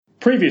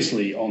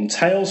Previously on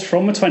Tales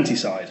from the 20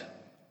 Side.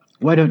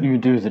 Why don't you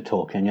do the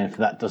talking? If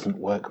that doesn't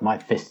work, my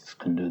fists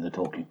can do the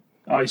talking.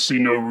 I see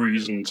no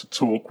reason to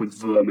talk with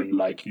vermin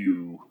like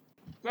you.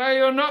 Well,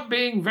 you're not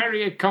being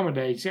very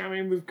accommodating. I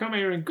mean, we've come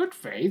here in good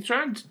faith,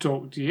 trying to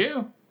talk to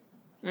you.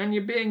 And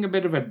you're being a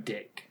bit of a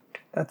dick.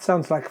 That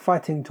sounds like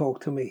fighting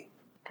talk to me.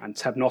 And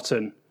Tab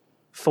Notton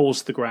falls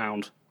to the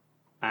ground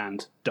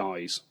and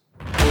dies.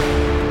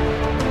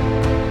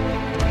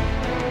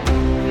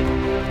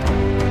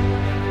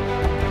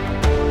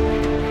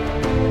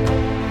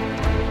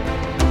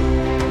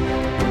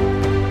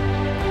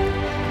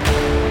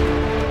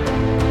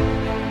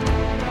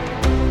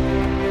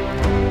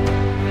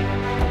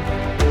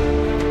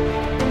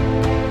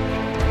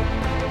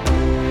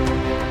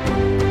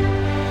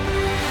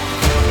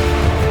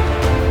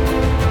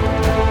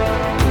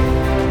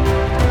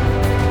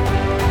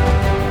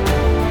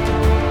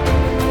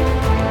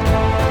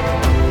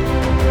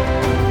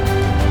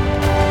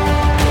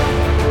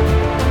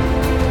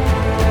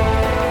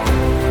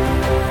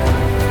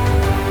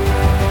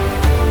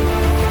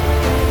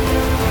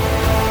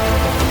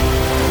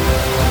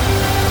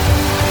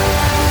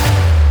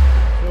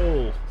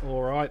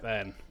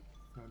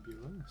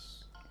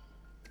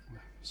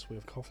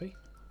 Of coffee.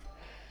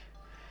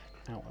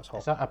 Ow, that's hot.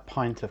 Is that a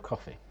pint of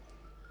coffee?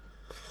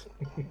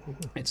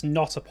 It's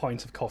not a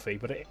pint of coffee,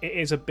 but it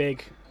is a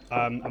big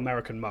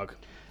American mug.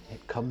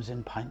 It comes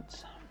in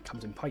pints. It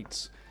comes in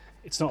pints.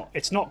 It's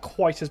not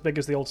quite as big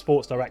as the old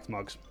Sports Direct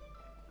mugs,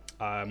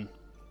 but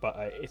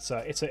it's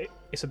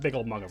a big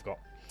old mug I've got.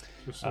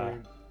 Just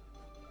saying,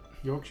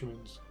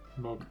 Yorkshireman's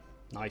mug.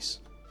 Nice.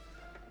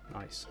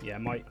 Yeah,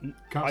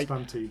 Can't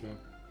stand tea though.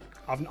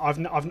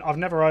 I've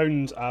never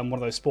owned one of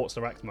those Sports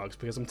Direct mugs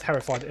because I'm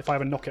terrified that if I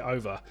ever knock it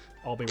over,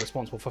 I'll be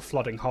responsible for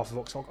flooding half of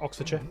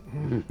Oxfordshire.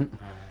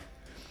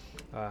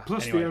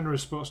 Plus, anyway. the owner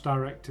of Sports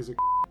Direct is a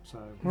so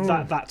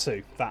that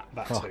too. That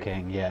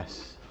Fucking too.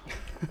 yes.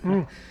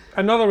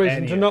 Another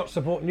reason to not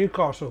support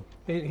Newcastle.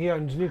 He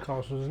owns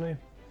Newcastle, doesn't he?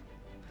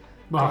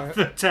 well,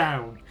 the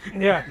town.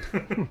 Yeah.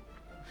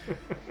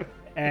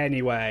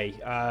 Anyway,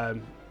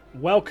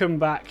 welcome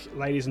back,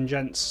 ladies and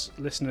gents,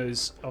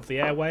 listeners of the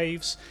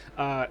airwaves,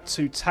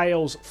 to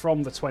Tales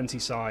from the 20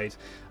 Side,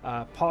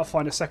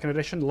 Pathfinder 2nd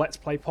Edition Let's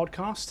Play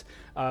podcast.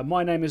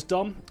 My name is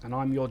Dom, and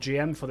I'm your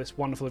GM for this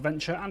wonderful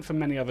adventure, and for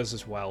many others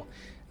as well.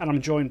 And I'm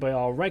joined by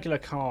our regular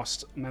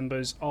cast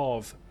members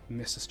of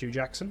Mr. Stu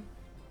Jackson.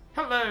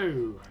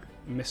 Hello.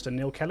 Mr.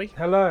 Neil Kelly.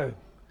 Hello.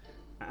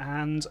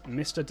 And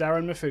Mr.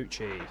 Darren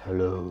Mafucci.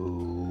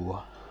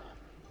 Hello.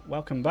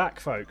 Welcome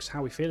back, folks. How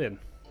are we feeling?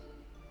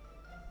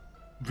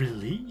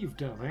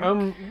 Relieved, I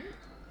think.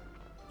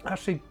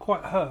 Actually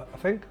quite hurt, I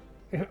think.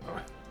 Your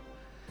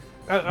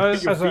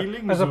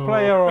feelings as a or-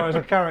 player or as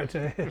a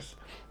character, yes.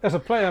 As a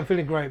player, I'm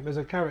feeling great, but as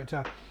a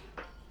character,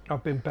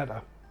 I've been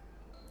better.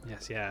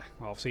 Yes, yeah.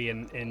 Well, obviously,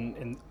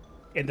 in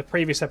the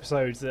previous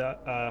episodes,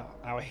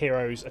 our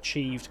heroes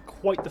achieved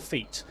quite the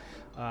feat.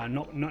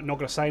 Not going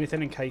to say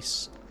anything in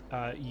case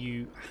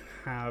you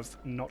have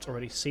not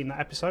already seen that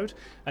episode,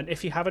 and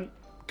if you haven't,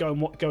 go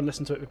and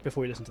listen to it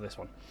before you listen to this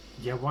one.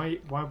 Yeah, why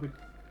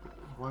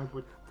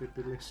would they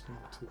be listening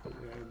to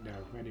no,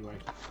 anyway.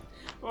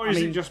 Or is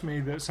it just me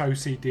that's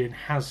OCD and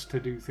has to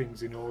do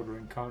things in order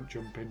and can't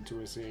jump into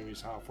a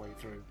series halfway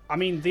through? I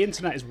mean, the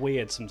internet is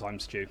weird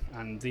sometimes, Stu,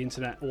 and the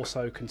internet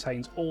also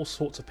contains all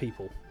sorts of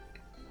people.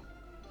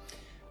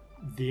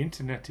 The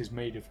internet is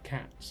made of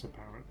cats,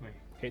 apparently.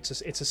 It's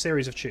a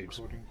series of tubes.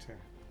 According to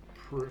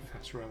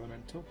Professor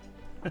Elemental.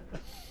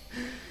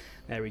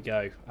 There we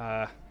go.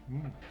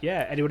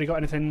 Yeah, anybody got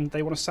anything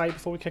they want to say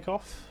before we kick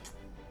off?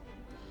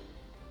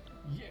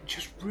 Yeah,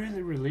 just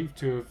really relieved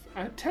to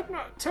have.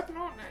 Tebnot,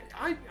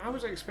 I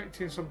was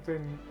expecting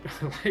something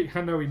like,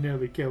 I know he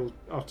nearly killed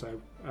Otto,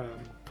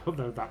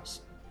 although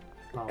that's.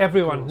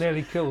 Everyone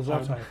nearly kills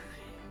Otto.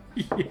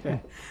 Yeah,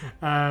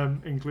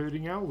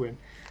 including Alwyn.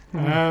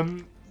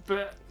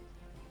 But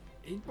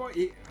I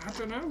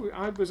don't know,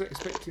 I was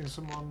expecting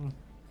someone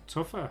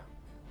tougher.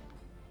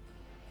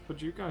 What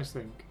do you guys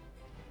think?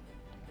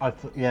 I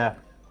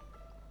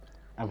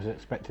was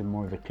expecting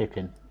more of a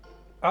kicking.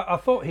 I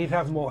thought he'd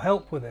have more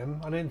help with him.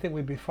 I didn't think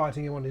we'd be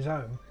fighting him on his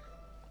own.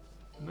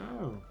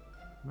 No.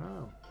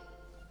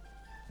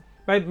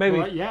 Maybe.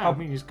 Well, yeah, I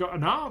mean, he's got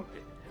an arm.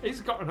 He's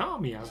got an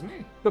army, hasn't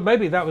he? But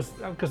maybe that was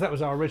because that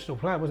was our original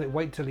plan, wasn't it?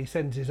 Wait till he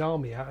sends his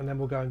army out, and then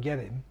we'll go and get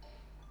him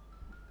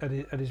at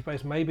his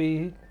base.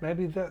 Maybe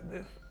that,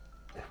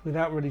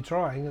 without really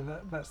trying,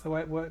 that's the way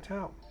it worked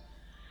out.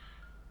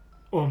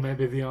 Or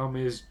maybe the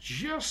army is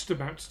just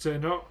about to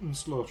turn up and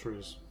slaughter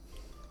us.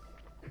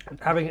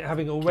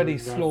 Having already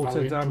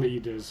slaughtered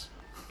leaders.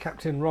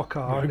 Captain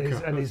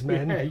Rockar and his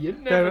men, Yeah, you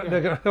never know.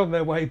 they're on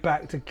their way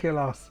back to kill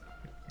us.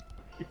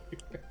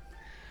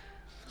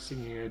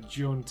 Singing a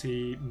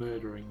jaunty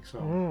murdering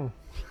song.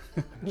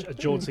 A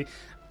jaunty.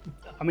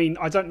 I mean,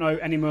 I don't know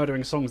any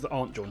murdering songs that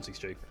aren't jaunty,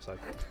 Stu. So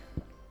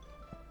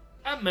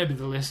And maybe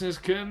the listeners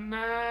can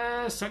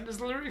send us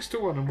the lyrics to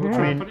one and we'll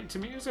try and put it to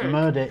music.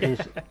 Murder is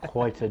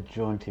quite a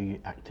jaunty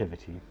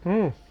activity.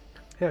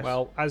 Yes.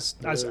 Well, as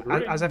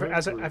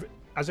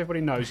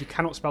everybody knows, you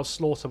cannot spell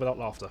slaughter without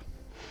laughter.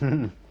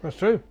 That's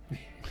true.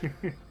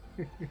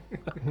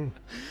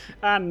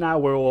 And now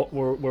we're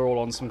all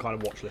on some kind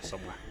of watch list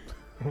somewhere.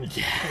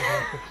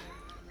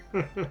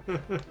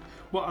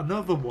 What,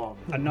 another one?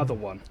 Another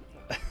one.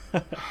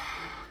 God,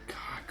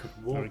 I could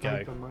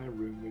wallpaper my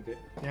room with it.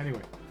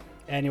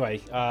 Anyway,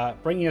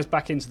 bringing us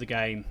back into the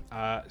game.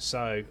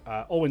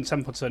 Alwyn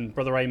Templeton,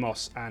 Brother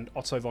Amos, and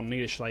Otto von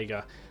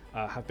Niederschläger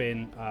have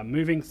been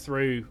moving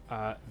through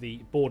the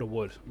border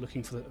wood,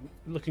 looking for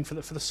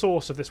the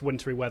source of this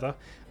wintry weather,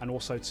 and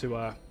also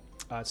to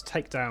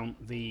take down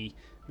the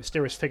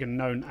mysterious figure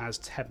known as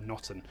Teb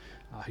Notton,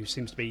 who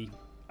seems to be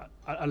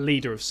a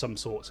leader of some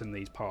sorts in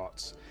these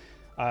parts.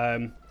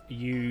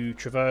 You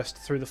traversed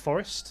through the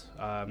forest,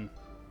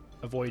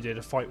 avoided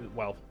a fight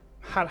with,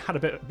 had a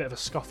bit of a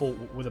scuffle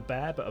with a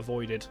bear, but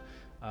avoided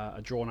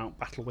a drawn-out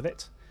battle with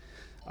it,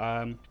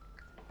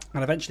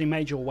 and eventually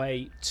made your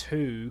way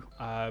to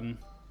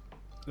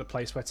the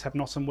place where Teb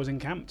Notton was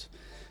encamped.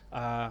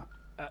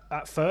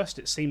 At first,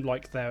 it seemed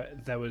like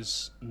there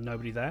was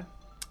nobody there.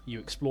 You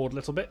explored a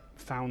little bit,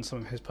 found some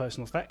of his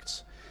personal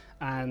effects,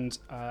 and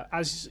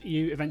as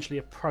you eventually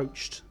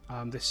approached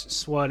this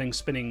swirling,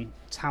 spinning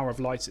tower of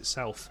light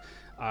itself,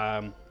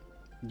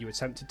 you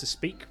attempted to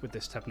speak with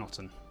this Teb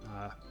Notton,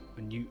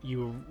 and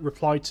you were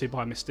replied to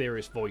by a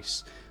mysterious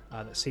voice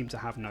that seemed to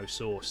have no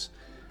source.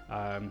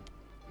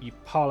 You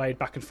parlayed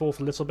back and forth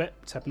a little bit.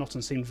 Teb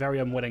Notton seemed very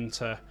unwilling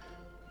to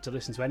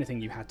listen to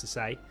anything you had to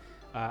say,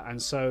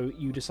 and so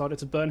you decided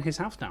to burn his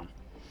house down.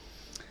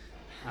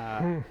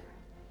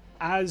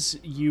 As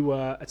you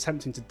were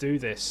attempting to do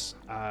this,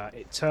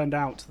 it turned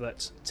out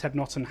that Teb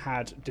Notton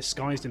had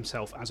disguised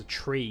himself as a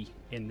tree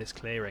in this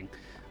clearing,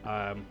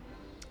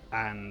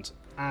 and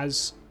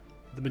as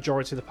the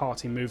majority of the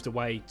party moved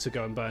away to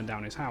go and burn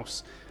down his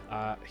house,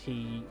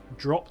 he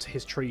dropped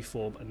his tree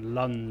form and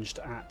lunged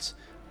at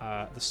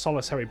the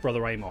solitary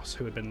Brother Amos,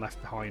 who had been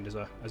left behind as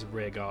a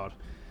rear guard.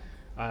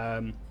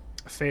 A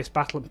fierce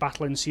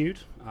battle ensued.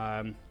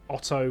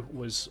 Otto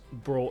was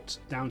brought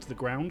down to the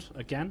ground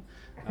again,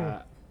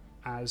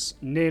 as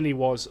nearly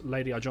was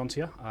Lady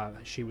Argentia.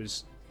 She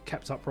was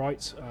kept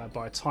upright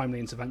by a timely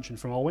intervention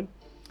from Olwyn.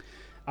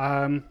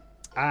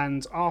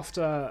 And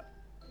after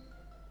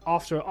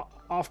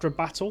a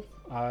battle,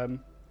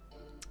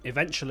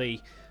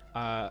 eventually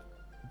the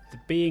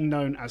being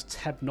known as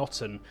Teb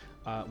Notton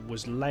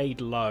was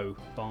laid low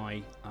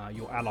by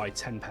your ally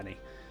Tenpenny,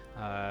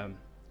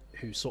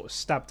 who sort of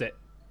stabbed it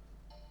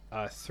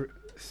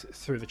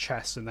through the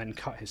chest and then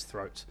cut his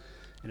throat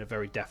in a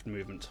very deft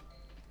movement.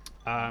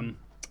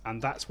 And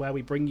that's where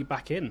we bring you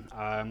back in.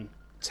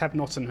 Teb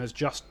Notton has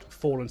just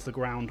fallen to the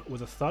ground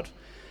with a thud,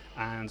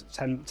 and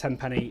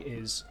Tenpenny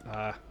is...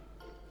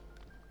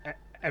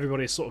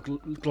 everybody is sort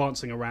of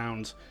glancing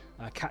around,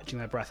 catching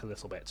their breath a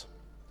little bit.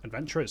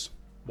 Adventurers,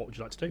 what would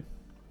you like to do?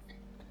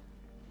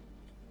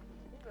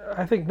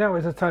 I think now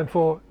is a time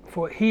for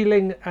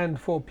healing and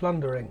for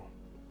plundering.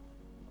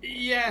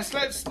 Yes,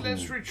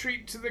 let's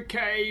retreat to the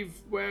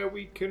cave where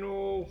we can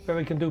all... Where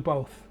we can do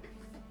both.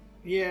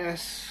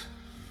 Yes.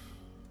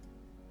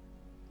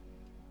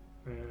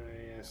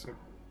 So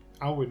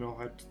Alwyn will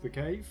head to the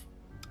cave.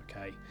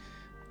 Okay,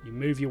 you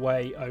move your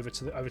way over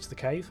to the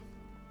cave.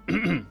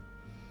 And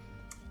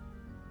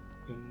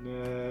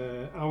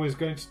Alwyn's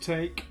going to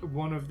take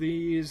one of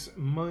these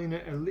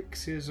minor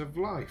elixirs of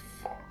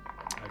life.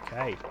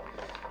 Okay.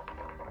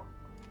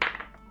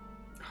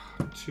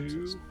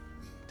 2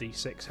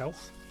 D6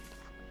 health.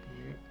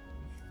 Yeah.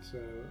 So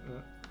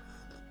that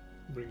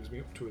brings me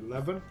up to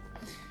 11.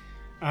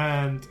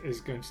 And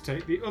is going to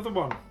take the other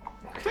one.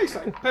 Tastes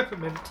like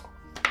peppermint.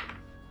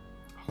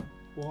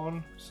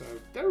 1. So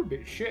they're a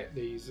bit shit,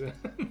 these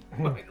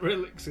minor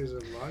elixirs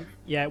of life.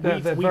 Yeah,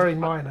 They're very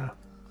minor.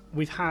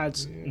 We've had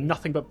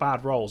nothing but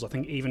bad rolls, I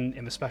think, even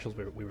in the specials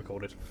we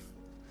recorded.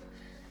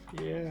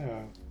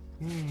 Yeah.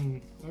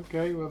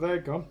 Okay, well, they're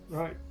gone.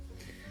 Right.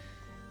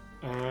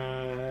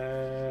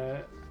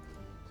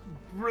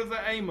 Brother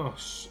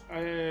Amos,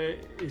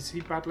 is he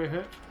badly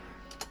hurt?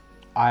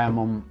 I am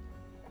on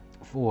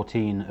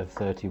 14 of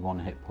 31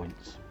 hit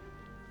points.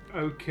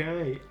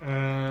 Okay.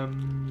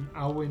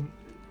 Alwyn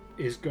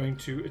is going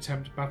to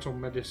attempt battle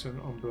medicine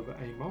on Brother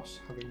Amos,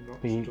 having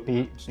not done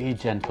that Be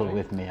gentle today.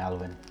 with me,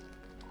 Alwyn.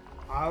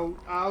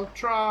 I'll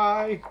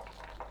try.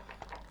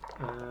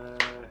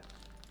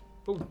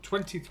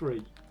 23.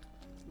 It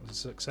was a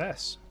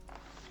success.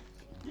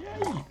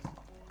 Yay!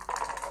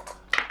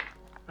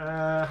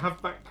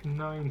 Have back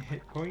 9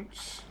 hit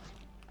points.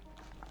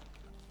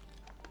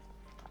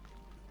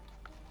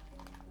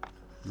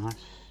 Nice.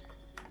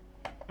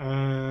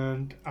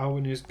 And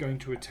Alwyn is going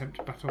to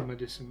attempt battle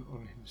medicine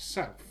on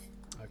himself.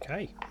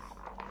 Okay.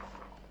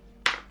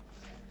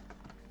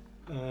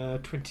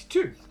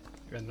 22.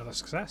 Another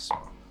success.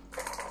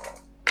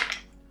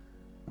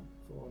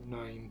 For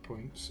 9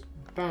 points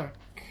back.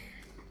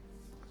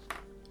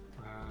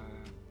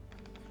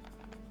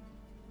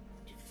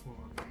 24.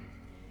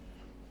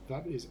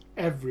 That is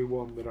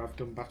everyone that I've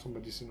done battle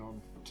medicine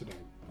on today.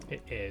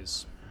 It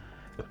is.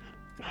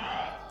 So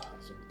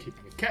I'm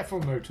keeping a careful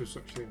note of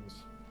such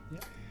things.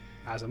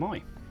 As am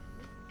I.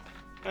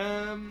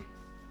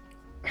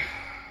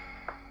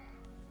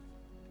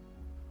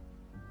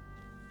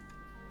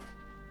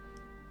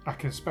 I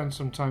can spend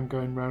some time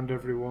going round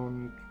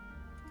everyone,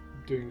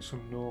 doing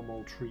some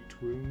normal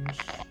treat wounds.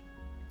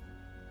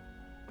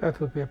 That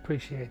would be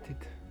appreciated.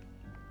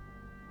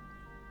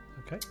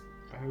 Okay.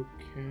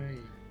 Okay.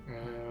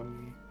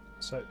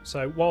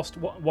 So whilst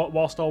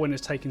Alwyn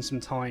is taking some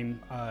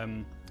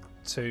time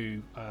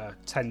to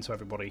tend to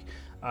everybody,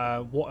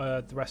 what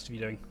are the rest of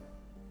you doing,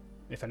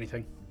 if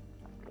anything?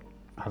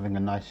 Having a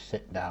nice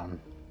sit down.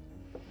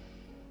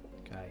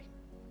 Okay.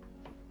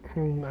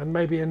 And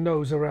maybe a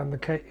nose around the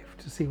cave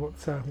to see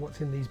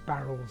what's in these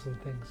barrels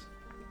and things.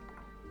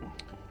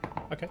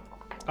 Okay.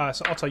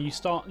 So Otto, you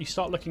start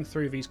looking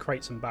through these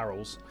crates and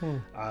barrels,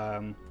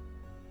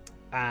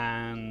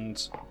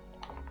 and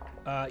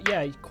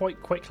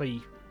quite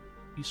quickly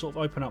you sort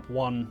of open up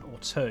one or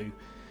two,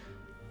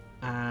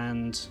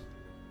 and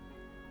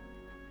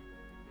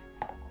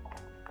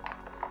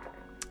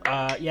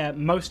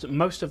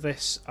most of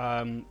this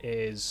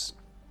is.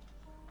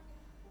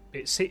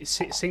 It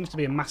seems to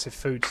be a massive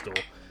food store.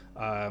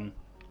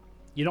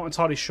 You're not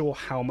entirely sure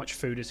how much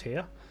food is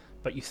here,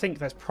 but you think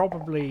there's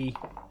probably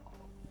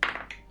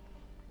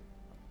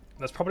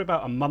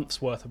about a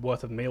month's worth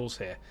of meals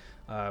here.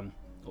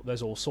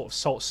 There's all sort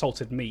of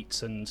salted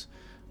meats and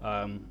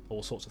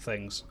all sorts of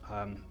things.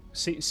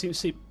 Seems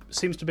to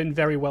have been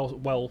very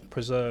well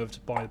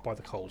preserved by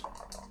the cold.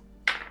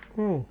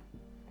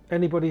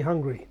 Anybody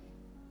hungry?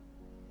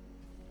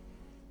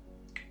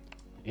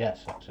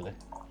 Yes, actually.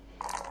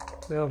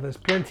 Well, there's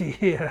plenty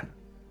here.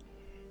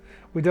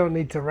 We don't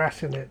need to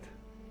ration it.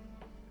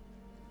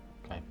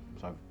 Okay,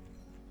 so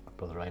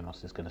Brother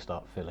Amos is going to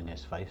start filling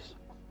his face.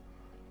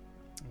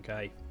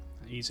 Okay,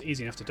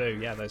 easy enough to do.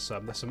 Yeah, there's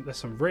some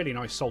really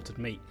nice salted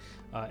meat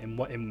in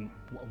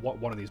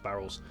one of these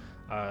barrels,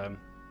 and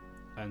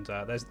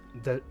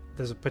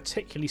there's a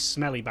particularly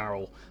smelly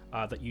barrel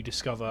that you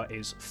discover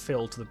is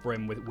filled to the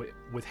brim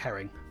with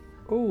herring.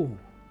 Oh,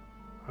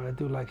 I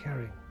do like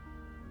herring.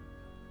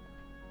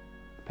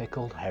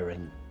 Pickled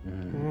herring.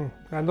 And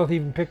not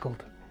even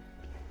pickled,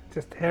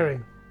 just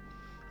herring.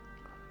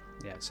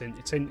 Yeah, it's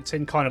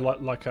in kind of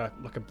like a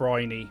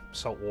briny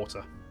salt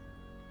water.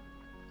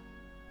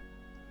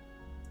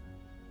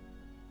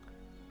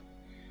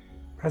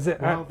 Has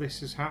it? While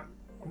this is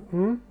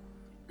happening,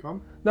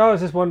 come. No, I was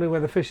just wondering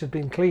whether fish had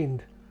been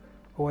cleaned,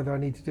 or whether I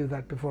need to do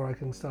that before I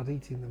can start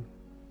eating them.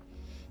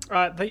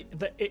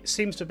 It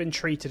seems to have been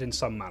treated in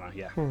some manner.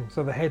 Yeah.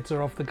 So the heads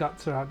are off, the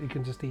guts are out. You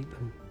can just eat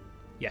them.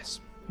 Yes.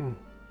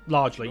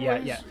 Largely,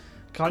 yeah.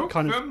 Kind of.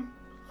 Them.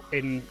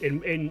 In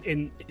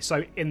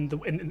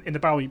the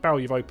barrel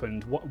you've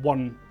opened,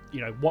 one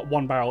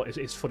barrel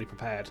is fully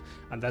prepared,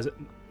 and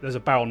there's a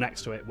barrel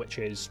next to it which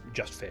is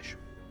just fish.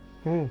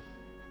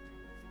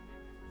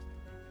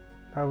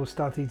 I will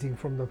start eating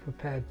from the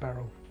prepared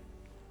barrel.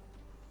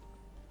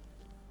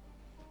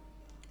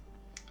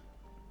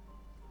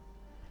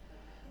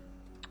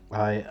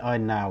 I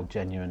now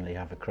genuinely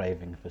have a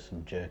craving for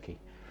some jerky.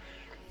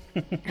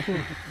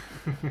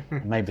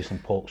 Maybe some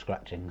pork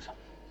scratchings.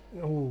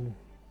 Oh.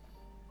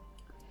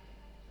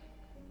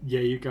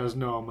 Yeah, you guys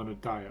know I'm on a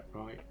diet,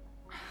 right?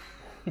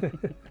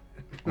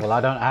 Well, I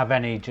don't have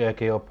any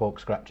jerky or pork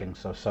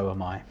scratchings, so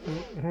am I.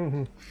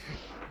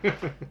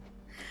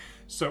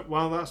 So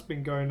while that's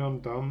been going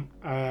on, Dom,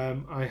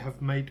 I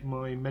have made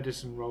my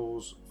medicine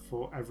rolls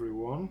for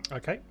everyone.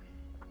 Okay.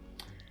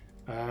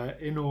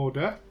 In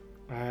order,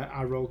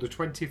 I rolled a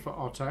 20 for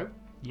Otto.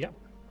 Yep.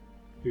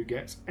 Who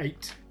gets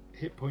 8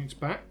 hit points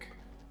back.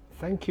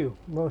 Thank you,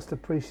 most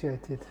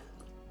appreciated.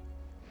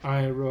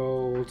 I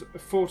rolled a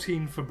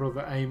 14 for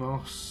Brother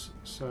Amos,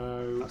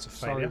 so that's a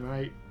failure.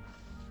 Sorry,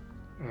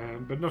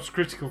 mate, but not a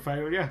critical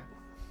failure.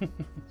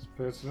 It's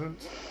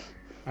pertinent.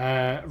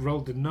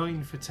 Rolled a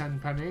 9 for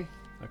Tenpenny.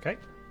 Okay.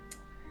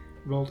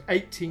 Rolled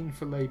 18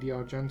 for Lady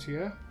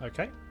Argentia.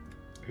 Okay.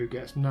 Who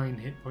gets 9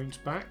 hit points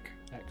back.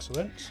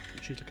 Excellent.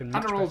 She's looking and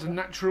much I rolled better. a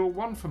natural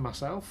 1 for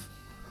myself.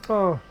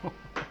 Oh.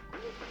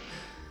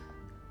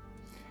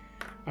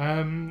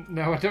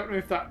 Now I don't know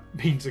if that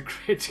means a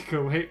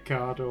critical hit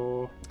card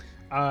or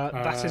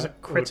that is a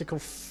critical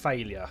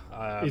failure.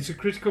 It's a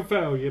critical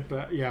failure,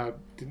 but yeah, I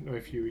didn't know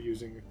if you were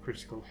using a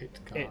critical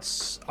hit card.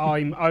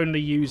 I'm only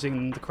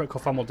using the critical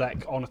fumble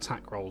deck on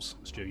attack rolls,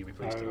 Stu. You'll be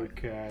pleased to know.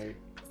 Okay,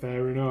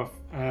 fair enough.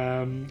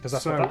 Because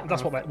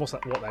that's what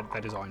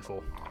they're designed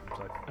for.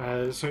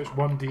 So it's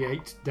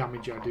 1d8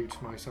 damage I do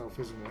to myself,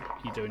 isn't it?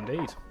 You do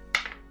indeed.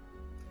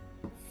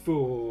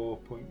 4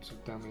 points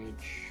of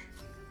damage.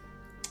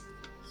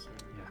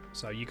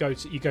 So you go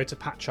to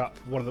patch up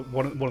one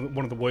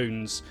of the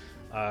wounds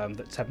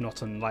that Teb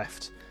Notton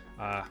left,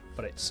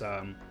 but it's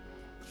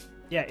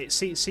it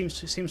seems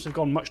to have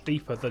gone much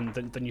deeper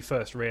than you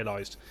first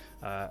realised,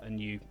 and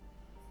you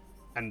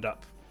end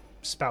up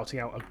spouting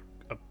out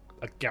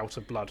a gout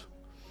of blood.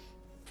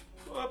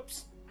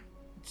 Whoops!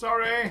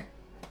 Sorry,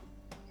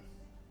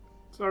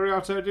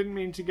 Otto. Didn't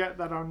mean to get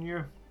that on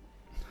you.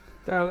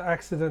 Well,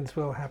 accidents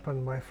will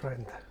happen, my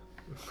friend.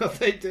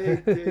 They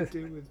do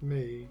with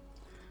me.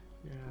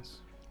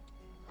 Yes.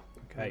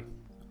 Okay.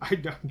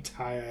 I'm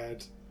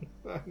tired.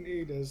 I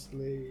need a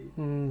sleep.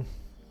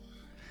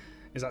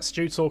 Is that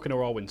Stu talking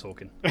or Arwen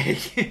talking?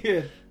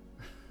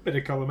 Bit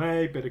of column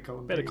A, bit of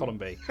column B. Bit of column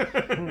B.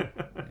 There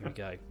we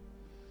go.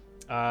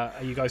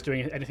 Are you guys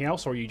doing anything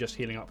else, or are you just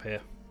healing up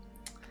here?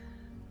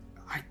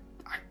 I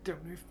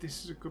don't know if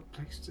this is a good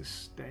place to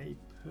stay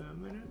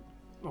permanent.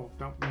 Well,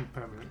 not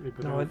permanently,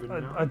 but No,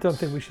 overnight. I don't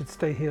think we should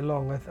stay here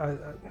long.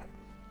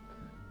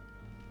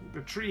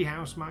 The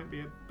treehouse might be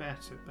a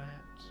better bet.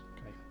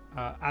 Okay.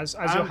 As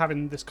you're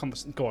having this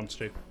conversation, go on,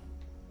 Stu.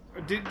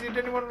 Did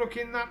anyone look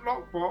in that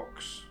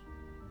lockbox?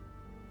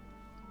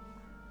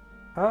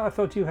 I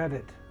thought you had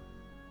it.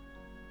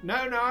 No,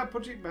 I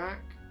put it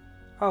back.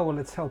 Oh, well,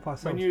 let's help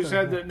ourselves. When you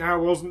said that now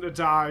wasn't the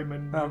time,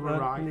 and you were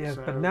right. Yes,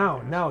 so, but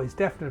now is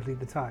definitely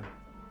the time.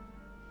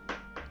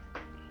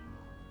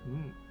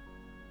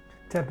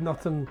 Teb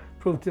Notton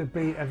proved to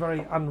be a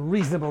very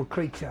unreasonable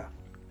creature.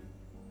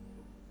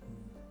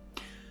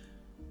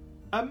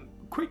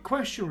 Quick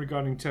question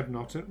regarding Teb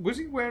Notton. Was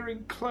he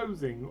wearing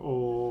clothing,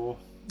 or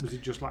was he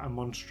just like a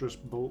monstrous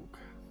bulk?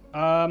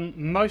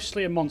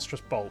 Mostly a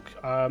monstrous bulk.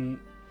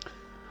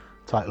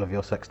 Title of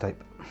your sex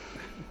tape.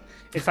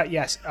 In fact,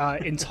 yes,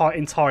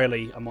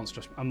 entirely a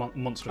monstrous bulk.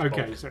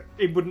 Okay, so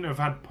it wouldn't have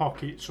had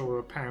pockets or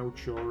a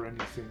pouch or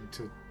anything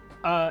to...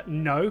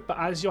 No, but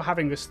as you're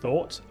having this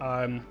thought,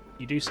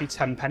 you do see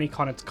Tenpenny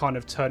kind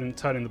of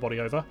turning the body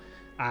over,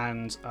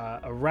 and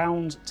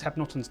around Teb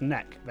Notton's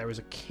neck there is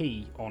a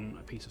key on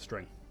a piece of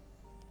string.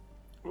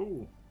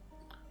 Ooh,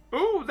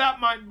 that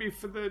might be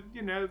for the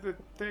the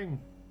thing.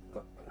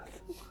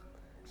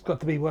 It's got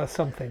to be worth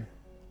something.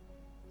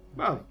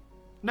 Well,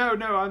 no,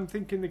 I'm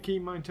thinking the key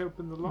might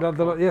open the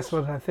lock. Yes,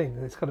 what I think.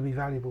 It's got to be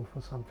valuable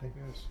for something.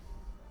 Yes.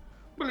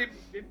 Well,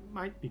 it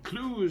might be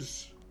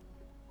clues.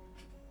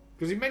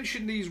 Because he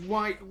mentioned these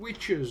white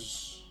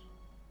witches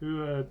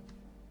who are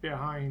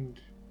behind,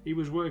 he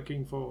was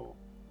working for.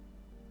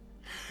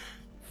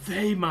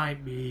 They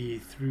might be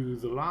through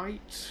the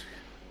light.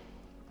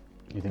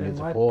 You think They it's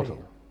a might portal?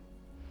 be.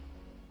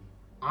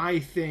 I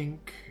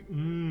think...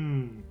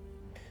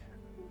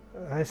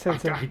 I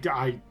sense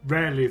I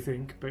rarely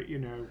think, but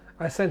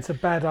I sense a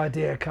bad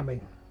idea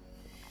coming.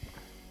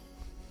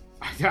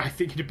 I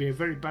think it'd be a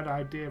very bad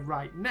idea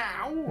right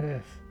now.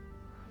 Yes.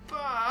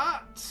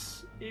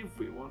 But if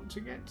we want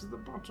to get to the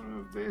bottom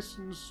of this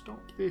and stop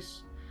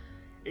this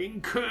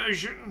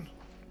incursion,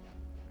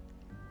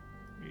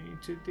 we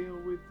need to deal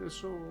with the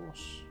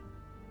source.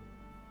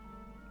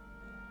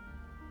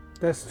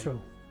 That's true.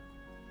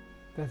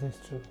 That is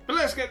true. But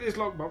let's get this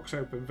lockbox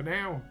open for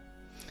now.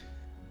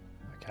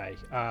 Okay.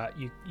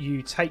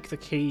 You take the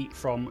key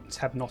from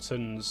Teb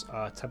Notton's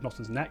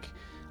neck.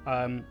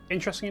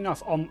 Interesting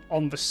enough,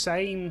 on the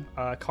same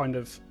kind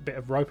of bit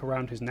of rope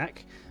around his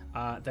neck,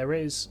 there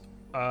is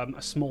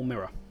a small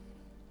mirror.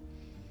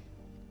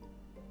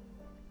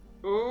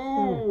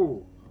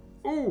 Ooh.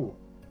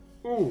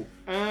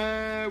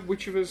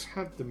 Which of us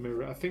had the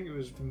mirror? I think it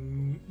was...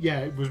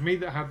 it was me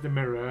that had the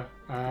mirror.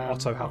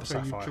 Otto had the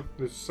sapphire. You took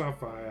the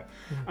sapphire.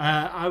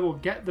 I will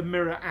get the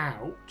mirror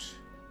out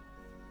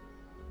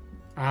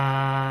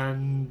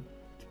and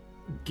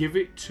give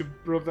it to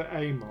Brother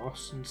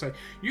Amos and say,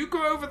 you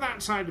go over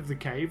that side of the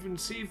cave and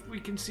see if we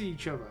can see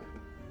each other.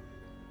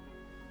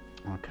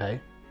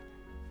 Okay.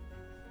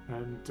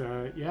 And,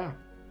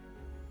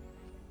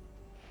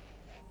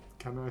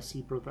 Can I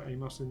see Brother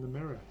Amos in the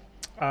mirror?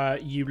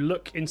 You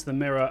look into the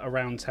mirror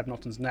around Teb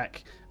Notton's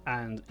neck,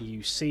 and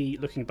you see,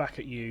 looking back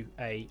at you,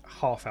 a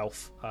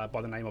half-elf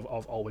by the name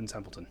of Olwyn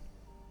Templeton.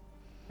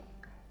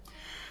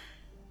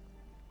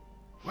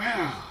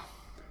 Well,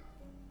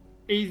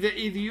 either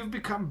you've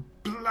become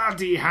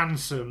bloody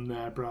handsome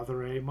there,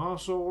 Brother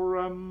Amos, or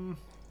and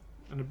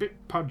a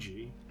bit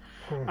pudgy,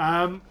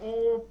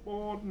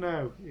 or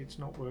no, it's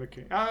not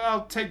working.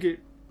 I'll take it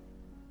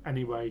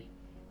anyway.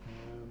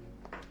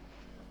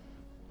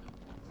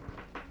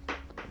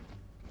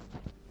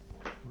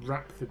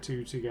 Wrap the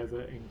two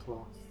together in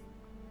cloth.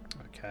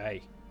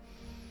 Okay.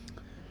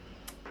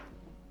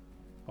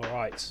 All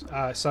right.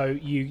 So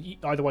you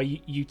either way,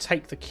 you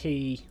take the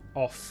key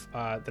off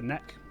the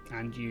neck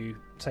and you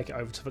take it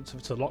over to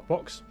the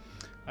lockbox,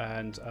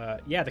 and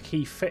the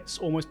key fits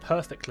almost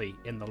perfectly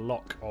in the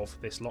lock of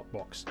this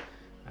lockbox,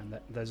 and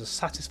there's a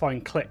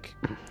satisfying click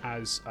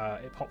as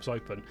it pops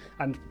open.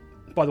 And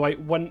by the way,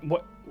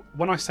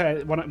 when I said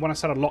a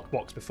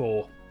lockbox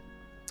before,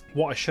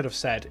 what I should have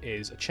said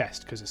is a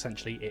chest, because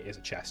essentially it is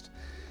a chest.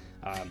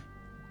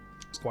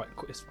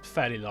 It's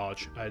fairly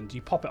large, and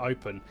you pop it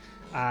open,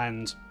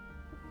 and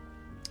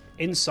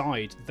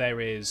inside there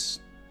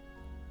is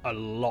a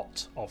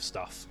lot of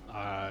stuff.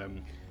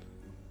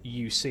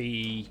 You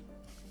see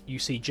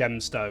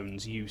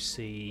gemstones. You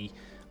see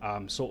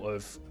sort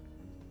of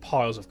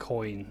piles of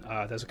coin.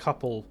 There's a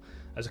couple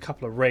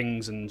of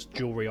rings and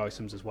jewelry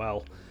items as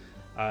well.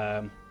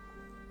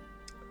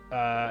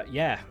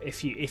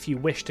 If you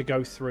wish to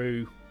go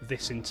through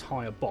this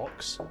entire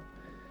box,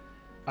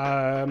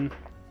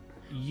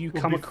 You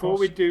Well, come before across.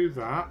 we do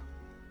that,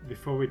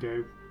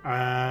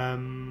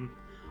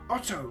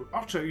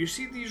 Otto, you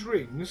see these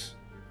rings?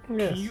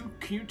 Yes.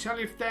 Can you tell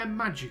if they're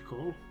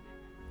magical?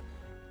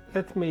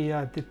 Let me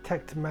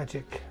detect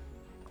magic.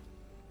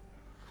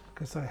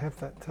 Because I have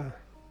that.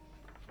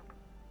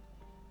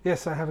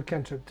 Yes, I have a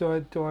cantrip. Do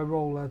I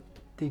roll a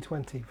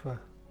d20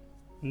 for?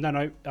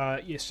 No.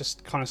 It's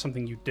just kind of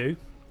something you do.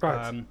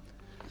 Right.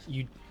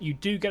 You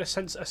do get a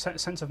sense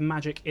of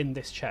magic in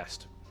this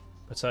chest,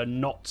 but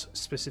not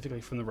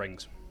specifically from the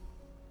rings.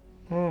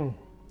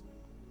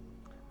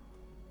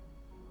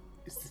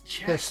 Is the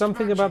chest There's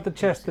something about the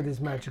magic? chest that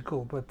is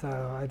magical, but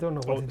I don't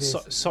know what it is.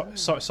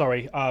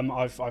 Sorry,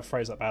 I've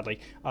phrased that badly.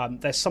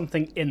 There's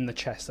something in the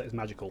chest that is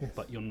magical,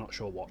 but you're not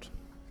sure what.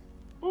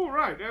 All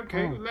right,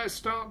 okay. Let's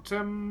start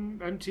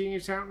emptying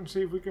it out and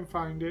see if we can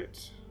find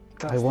it.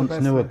 That's I the once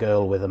best knew a way.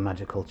 girl with a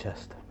magical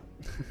chest.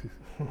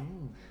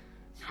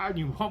 I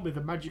knew one with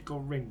a magical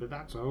ring, but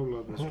that's a whole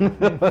other story.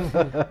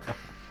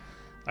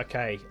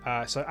 Okay,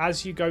 so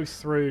as you go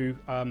through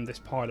this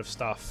pile of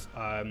stuff,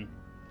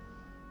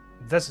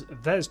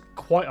 there's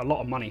quite a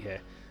lot of money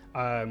here.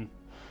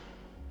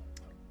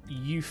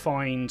 You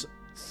find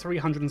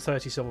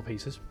 330 silver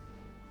pieces.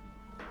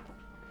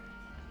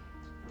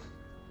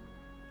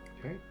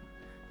 Okay.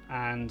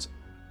 And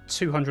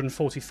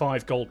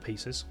 245 gold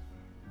pieces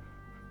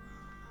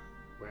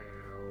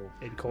Well,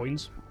 in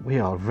coins. We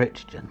are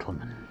rich,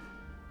 gentlemen.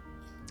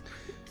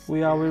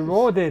 We are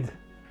rewarded.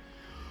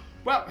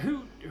 well,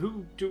 who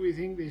do we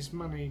think this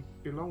money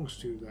belongs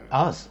to then?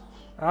 Us.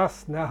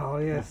 Us now,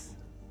 yes.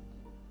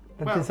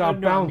 That well, is our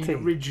no, I mean bounty.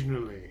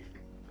 originally.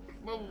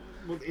 Well,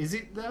 is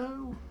it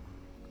though?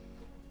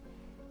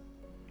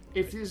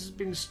 If this has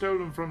been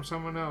stolen from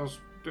someone else,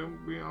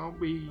 aren't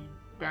we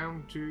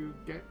bound to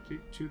get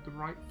it to the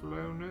rightful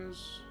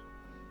owners?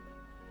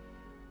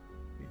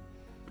 It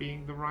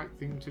being the right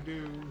thing to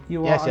do.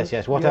 You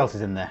Yes. What else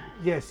is in there?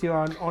 Yes, you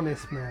are an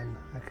honest man,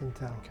 I can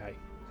tell. Okay.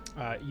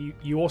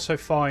 You also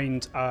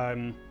find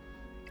a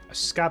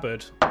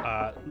scabbard,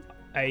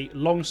 a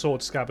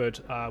longsword scabbard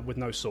with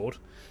no sword,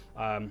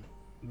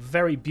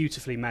 very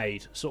beautifully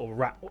made, sort of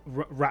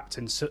wrapped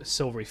in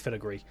silvery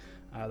filigree,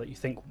 that you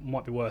think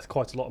might be worth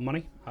quite a lot of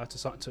money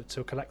to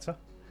a collector.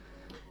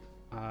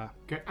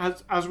 Okay,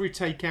 as we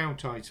take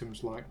out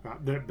items like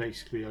that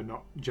basically are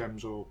not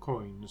gems or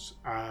coins,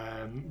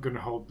 I'm going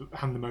to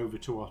hand them over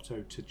to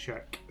Otto to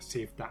check,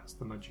 see if that's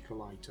the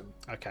magical item.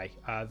 Okay,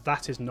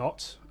 that is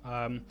not.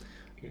 There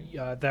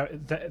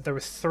are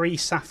 3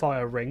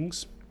 sapphire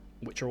rings,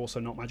 which are also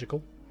not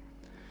magical.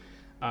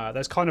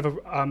 There's kind of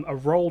a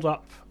rolled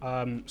up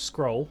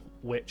scroll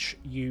which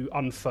you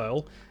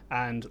unfurl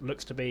and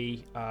looks to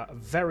be a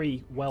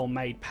very well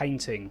made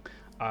painting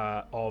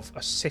of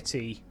a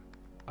city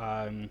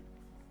on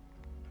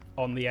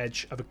the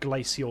edge of a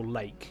glacial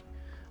lake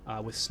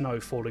with snow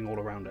falling all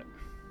around it.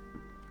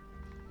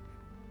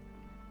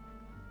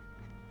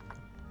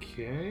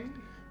 Okay.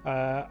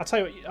 I'll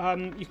tell you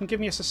what, you can give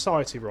me a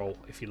society roll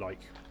if you like.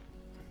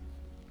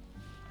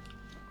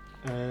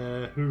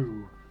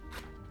 Who?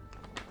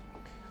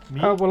 Me?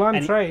 Oh, well, I'm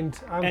Any- trained.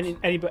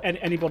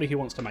 Anybody who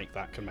wants to make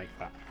that can make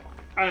that.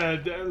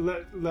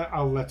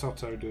 I'll let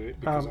Otto do it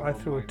because I I'm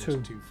threw a on two.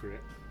 -2 for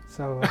it.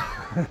 So,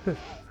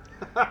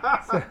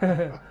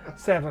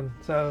 7.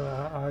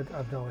 So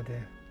I've no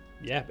idea.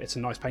 Yeah, it's a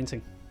nice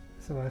painting.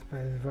 It's a nice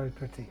place. It's very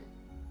pretty.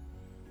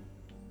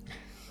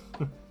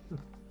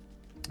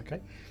 Okay.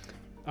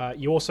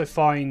 You also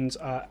find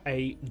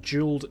a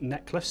jewelled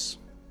necklace,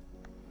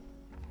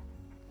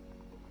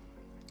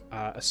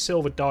 a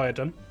silver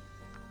diadem.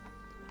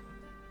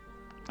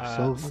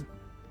 Silver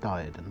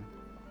diadem.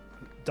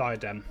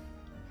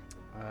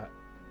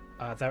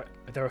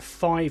 There are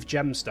 5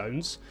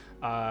 gemstones.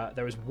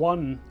 There is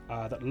one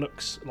that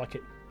looks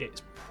like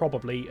it's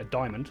probably a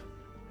diamond,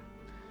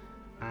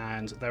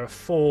 and there are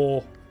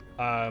 4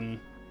 kind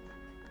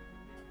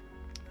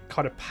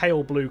of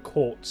pale blue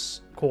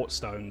quartz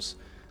stones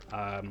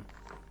that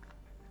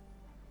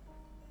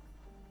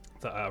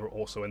are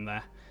also in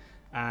there.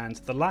 And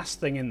the last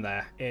thing in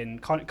there, in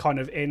kind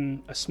of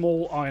in a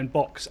small iron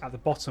box at the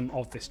bottom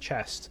of this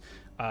chest,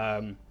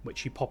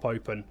 which you pop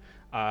open,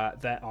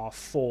 there are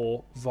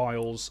 4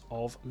 vials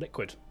of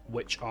liquid,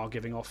 which are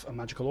giving off a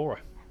magical aura.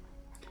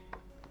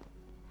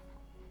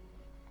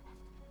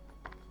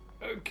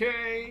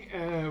 Okay.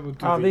 We'll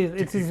give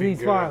It is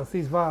these vials.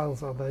 These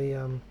vials are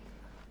the.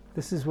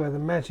 This is where the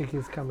magic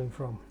is coming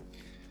from.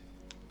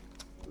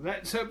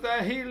 Let's have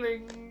their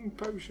healing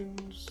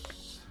potions.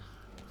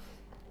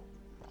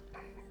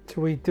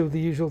 Shall we do the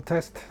usual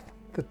test?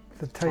 The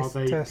Are taste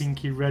they test.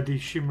 pinky, reddy,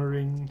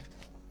 shimmering?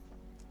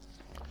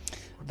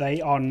 They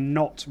are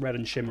not red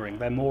and shimmering.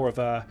 They're more of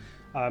a,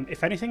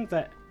 if anything,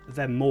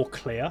 they're more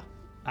clear,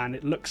 and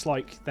it looks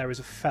like there is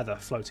a feather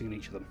floating in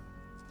each of them.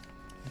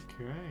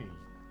 Okay.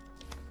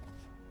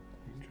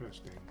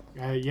 Interesting.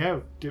 Yeah,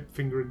 dip,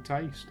 finger, and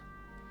taste.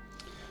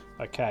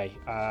 Okay,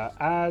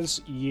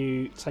 as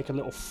you take a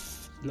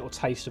little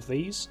taste of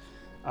these,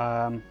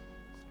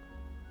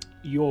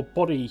 your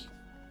body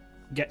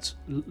get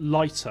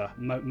lighter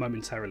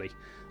momentarily.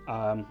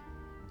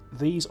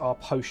 These are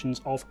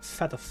potions of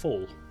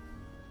Featherfall.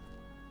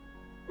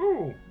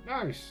 Oh,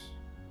 nice.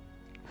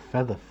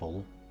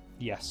 Featherfall.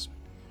 Yes.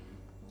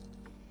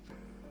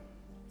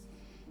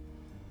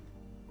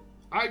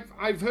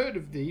 I've heard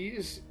of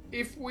these.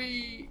 If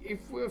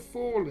we're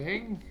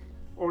falling,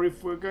 or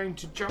if we're going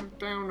to jump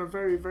down a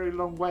very, very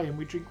long way and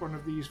we drink one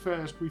of these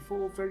first, we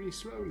fall very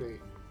slowly.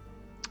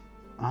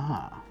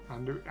 Ah.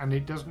 And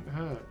it doesn't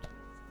hurt.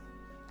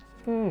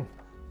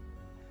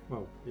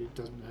 Well, it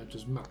doesn't hurt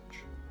as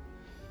much.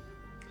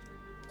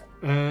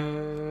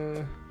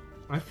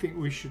 I think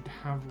we should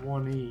have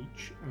one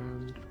each,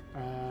 and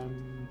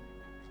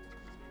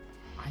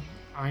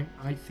I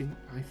think.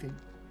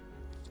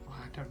 Well,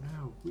 I don't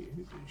know. We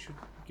should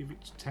give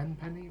it to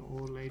Tenpenny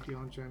or Lady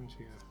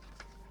Argentia.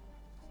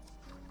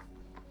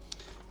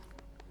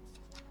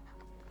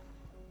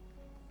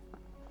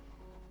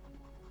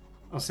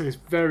 I'll say this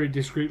very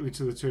discreetly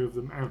to the two of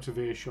them, out of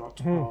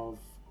earshot of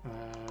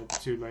the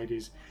two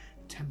ladies.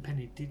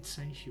 Tenpenny did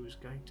say she was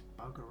going to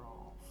bugger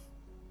off.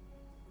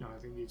 No, I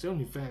think it's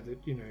only fair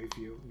that, you know,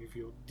 if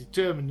you're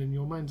determined and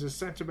your minds are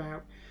set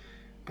about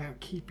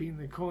keeping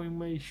the coin,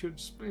 we should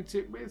split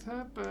it with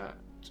her. But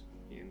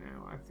you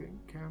know, I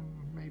think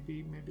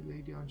maybe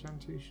Lady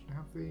Argentia should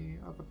have the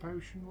other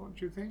potion. What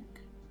do you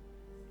think?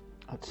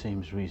 That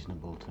seems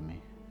reasonable to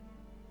me.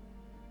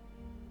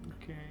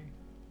 Okay.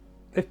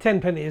 If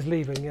Tenpenny is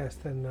leaving, yes,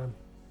 then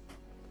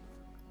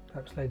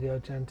perhaps Lady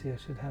Argentia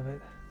should have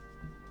it.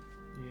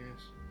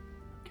 Yes.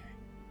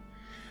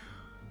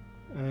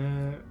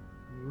 Okay.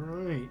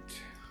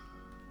 Right.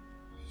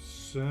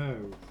 So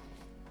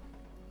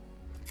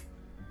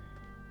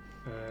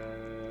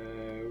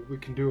we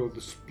can do all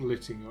the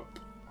splitting up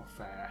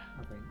affair,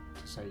 I think,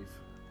 to save.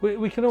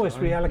 We can always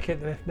time. reallocate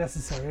them if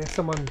necessary.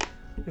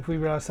 If we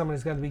realise someone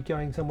is going to be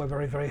going somewhere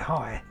very, very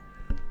high,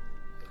 we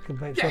can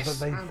make sure Yes,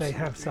 that they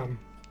have absolutely. some.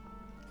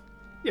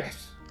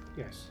 Yes.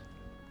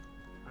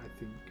 I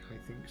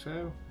think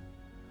so.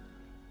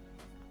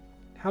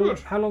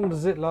 How long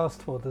does it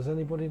last for? Does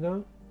anybody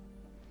know?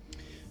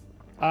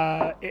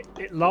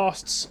 It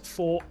lasts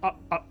for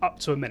up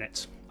to a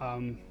minute,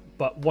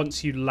 but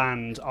once you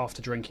land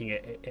after drinking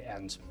it, it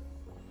ends.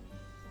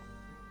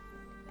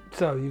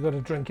 So you've got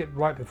to drink it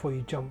right before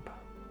you jump.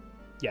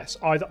 Yes,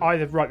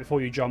 either right before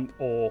you jump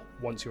or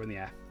once you're in the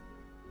air.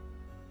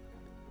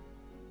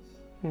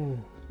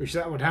 Which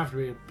that would have to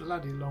be a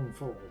bloody long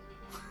fall.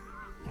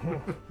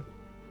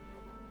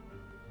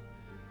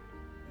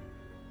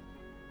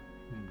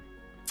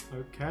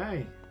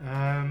 Okay.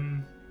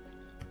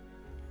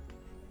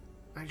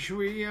 Should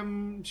we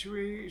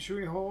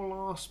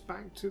haul ass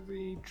back to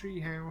the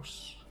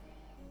treehouse?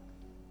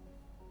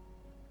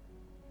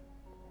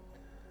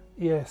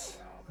 Yes,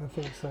 I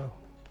think so.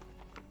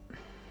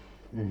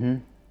 Mm-hmm.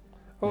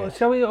 Oh, Yes.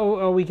 shall we?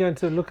 Or are we going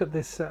to look at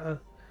this? Are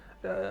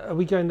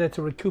we going there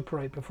to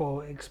recuperate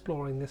before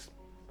exploring this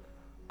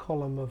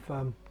column of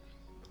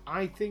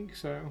I think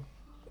so.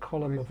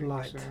 column I of think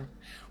light? so.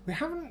 We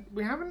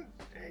haven't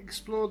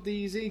explored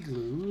these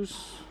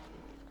igloos.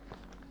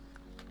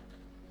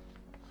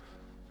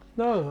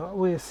 No,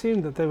 we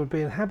assumed that they would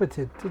be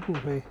inhabited,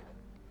 didn't we?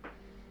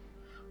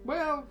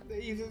 Well,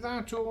 either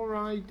that or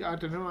I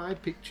don't know. I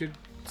pictured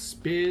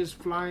spears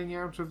flying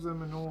out of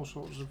them and all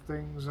sorts of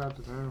things. I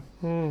don't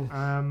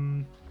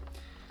know.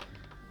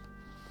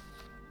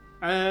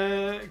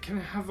 Can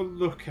I have a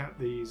look at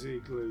these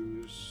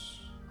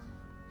igloos?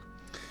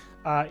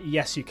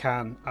 Yes, you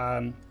can.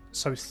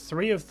 So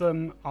 3 of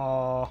them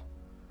are.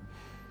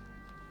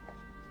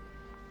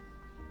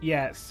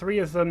 Yeah, 3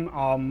 of them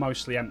are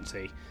mostly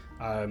empty.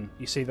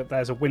 You see that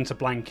there's a winter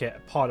blanket, a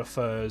pile of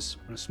furs,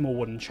 and a small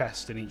wooden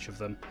chest in each of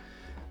them.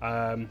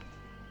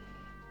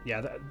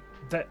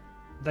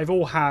 They've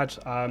all had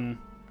a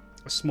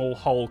small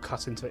hole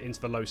cut into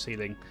the low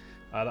ceiling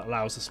that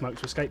allows the smoke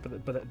to escape,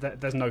 but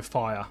there's no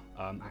fire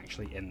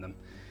actually in them.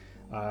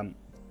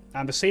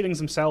 And the ceilings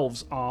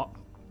themselves are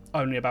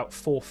only about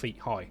 4 feet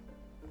high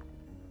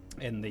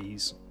in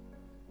these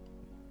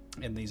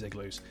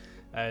igloos.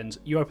 And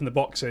you open the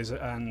boxes,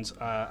 and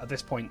at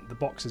this point, the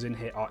boxes in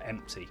here are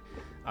empty.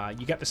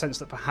 You get the sense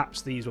that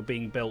perhaps these were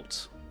being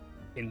built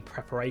in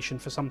preparation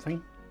for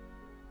something.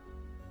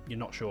 You're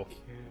not sure.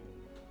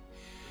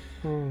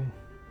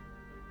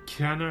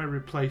 Can I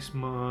replace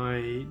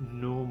my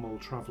normal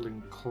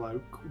travelling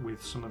cloak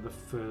with some of the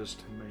furs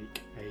to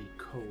make a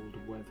cold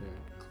weather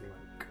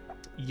cloak?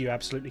 You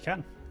absolutely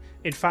can.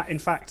 In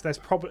fact, there's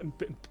probably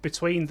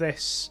between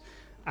this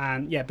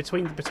and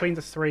between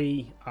the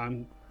three.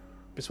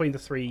 Between the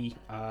 3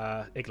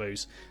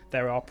 igloos,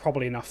 there are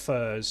probably enough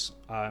furs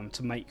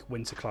to make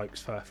winter cloaks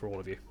for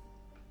all of you.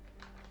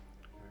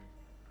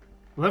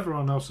 Well,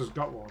 everyone else has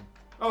got one.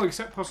 Oh,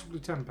 except possibly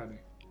Tenpenny.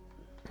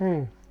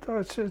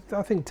 I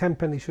think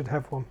Tenpenny should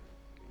have one.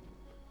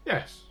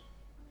 Yes.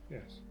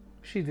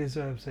 She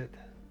deserves it.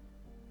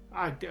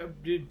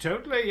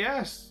 Totally,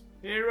 yes.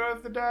 Hero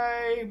of the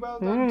day. Well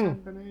done,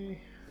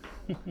 Tenpenny.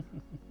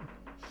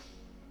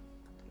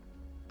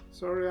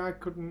 Sorry, I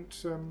couldn't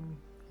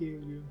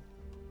heal you.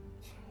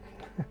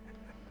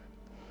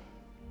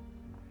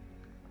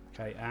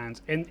 Okay,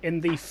 and in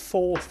the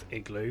fourth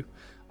igloo,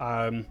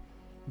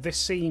 this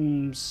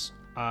seems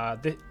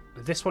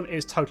this one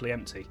is totally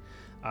empty,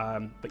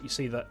 but you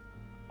see that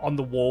on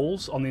the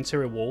walls, on the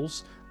interior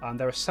walls,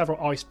 there are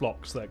several ice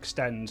blocks that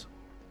extend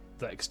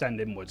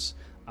inwards,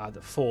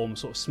 that form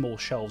sort of small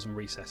shelves and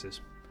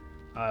recesses.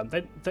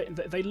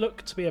 They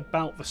look to be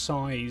about the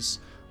size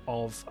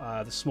of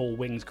the small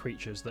winged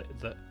creatures that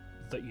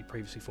you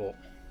previously fought.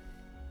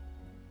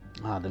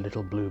 Ah, the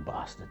little blue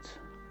bastards.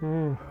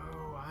 Oh,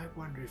 I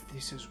wonder if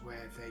this is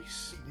where they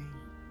sleep.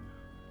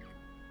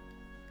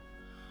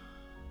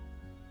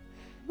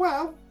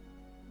 Well,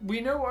 we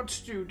know what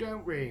to do,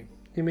 don't we?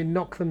 You mean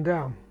knock them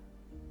down?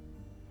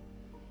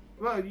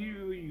 Well,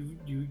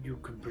 you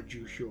can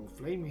produce your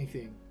flamey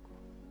thing.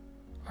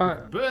 I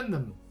Burn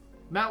them.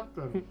 Melt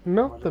them.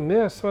 melt them,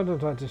 yes. Why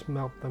don't I just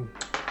melt them?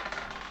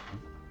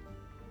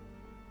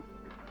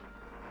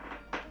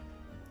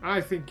 I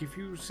think if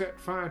you set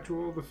fire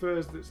to all the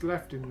furs that's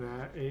left in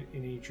there,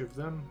 in each of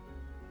them,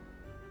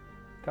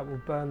 That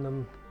will burn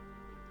them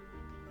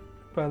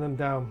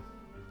down.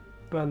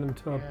 Burn them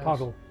to a Yes.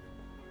 puddle.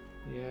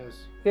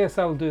 yes. Yes,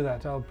 I will do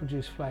that. I'll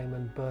produce flame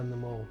and burn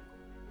them all.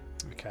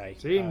 Okay.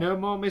 See, no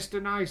more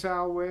Mr. Nice,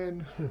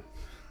 Alwyn.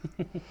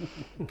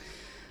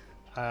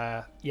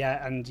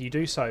 Yeah, and you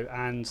do so,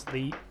 and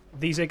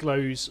these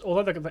igloos,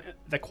 although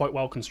they're quite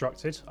well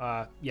constructed,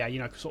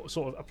 sort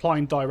of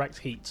applying direct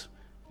heat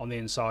on the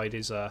inside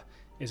is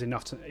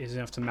enough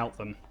to melt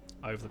them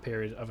over the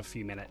period of a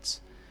few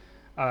minutes.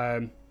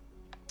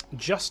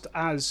 Just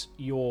as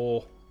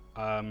you're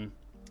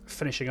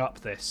finishing up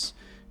this,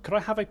 could I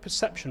have a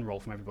perception roll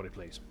from everybody,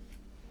 please?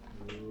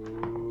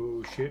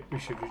 Oh shit! We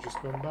should have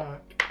just gone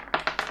back.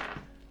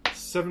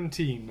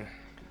 17.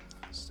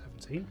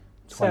 17.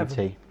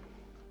 20.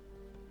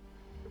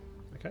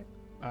 Okay.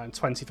 And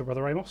 20 for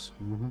Brother Amos.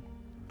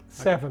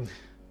 7.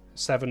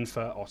 7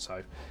 for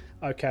Otto.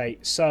 Okay,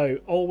 so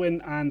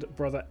Olwyn and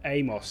Brother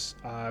Amos,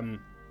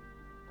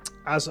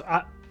 as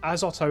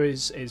Otto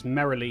is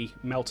merrily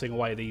melting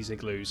away these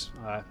igloos,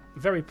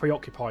 very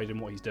preoccupied in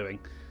what he's doing.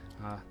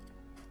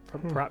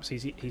 Perhaps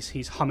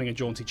he's humming a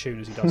jaunty tune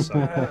as he does so.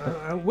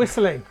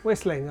 Whistling.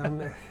 Whistling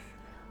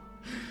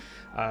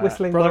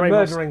Brother my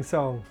Amos, murdering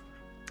song.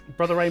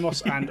 Brother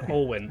Amos and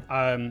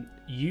Olwyn,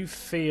 you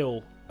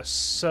feel a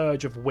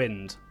surge of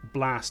wind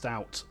blast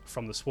out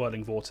from the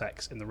swirling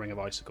vortex in the ring of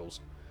icicles.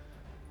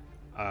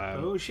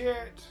 Oh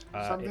shit!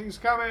 Something's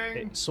coming.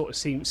 It sort of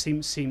seems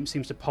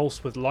to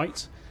pulse with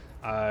light.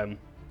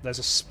 There's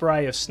a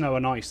spray of snow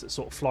and ice that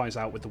sort of flies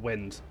out with the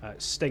wind.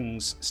 It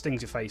stings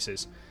your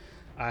faces,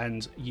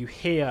 and you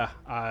hear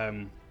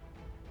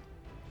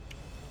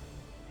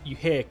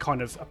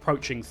kind of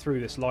approaching through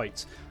this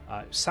light.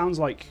 It sounds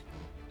like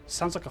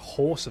a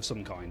horse of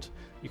some kind.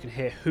 You can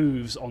hear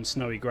hooves on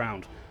snowy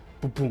ground.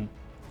 Boom, boom,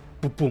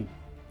 boom, boom,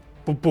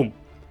 boom, boom,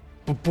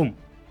 boom, boom,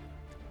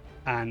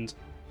 and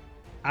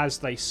as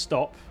they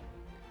stop,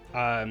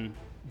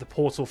 the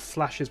portal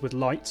flashes with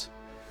light,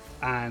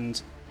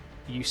 and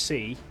you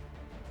see,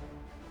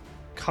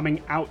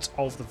 coming out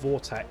of the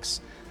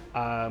vortex,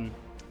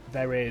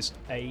 there is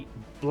a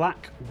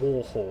black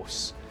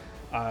warhorse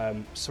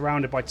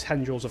surrounded by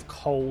tendrils of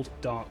cold,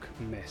 dark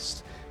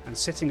mist. And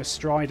sitting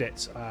astride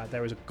it,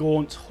 there is a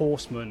gaunt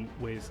horseman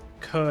with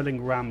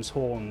curling ram's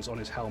horns on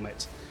his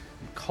helmet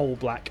and coal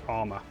black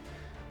armour.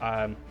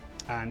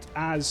 And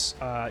as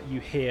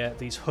you hear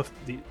these hoof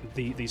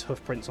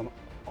prints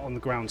on the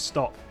ground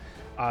stop,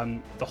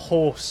 the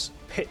horse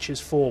pitches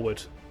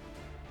forward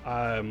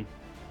and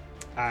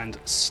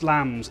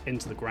slams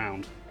into the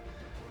ground,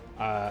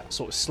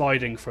 sort of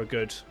sliding for a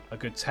good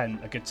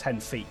 10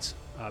 feet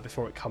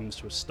before it comes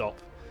to a stop.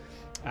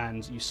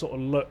 And you sort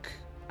of look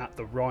at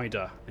the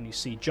rider, and you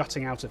see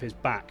jutting out of his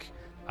back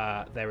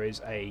there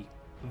is a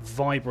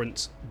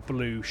vibrant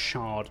blue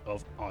shard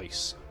of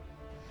ice.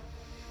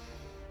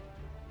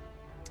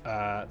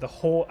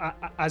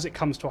 As it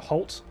comes to a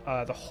halt,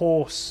 the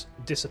horse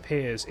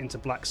disappears into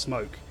black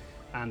smoke,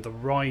 and the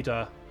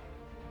rider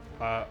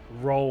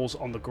rolls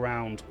on the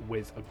ground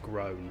with a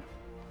groan.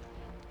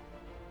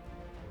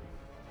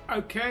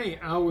 Okay,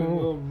 Alwyn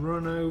will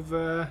run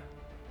over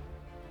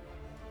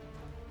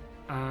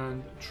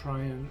and try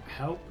and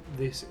help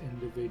this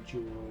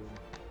individual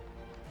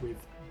with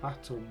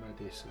battle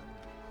medicine.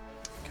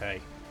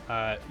 Okay,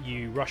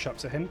 you rush up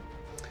to him,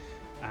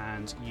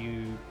 and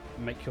you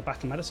make your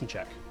battle medicine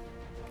check.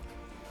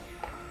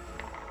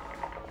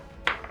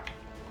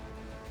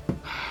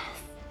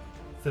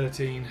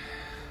 13.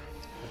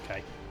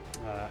 Okay,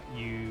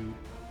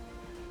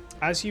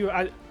 as you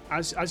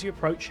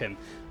approach him,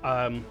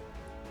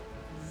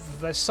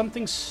 there's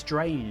something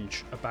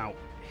strange about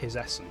his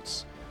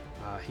essence.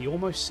 He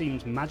almost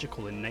seems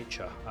magical in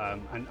nature,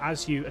 and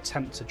as you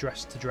attempt to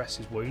dress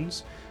his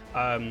wounds,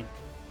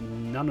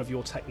 none of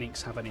your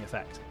techniques have any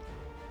effect.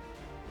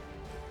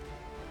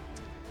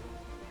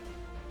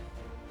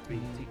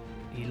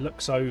 He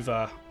looks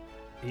over.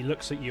 He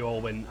looks at you,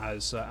 Olwyn,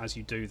 as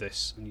you do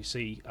this, and you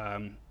see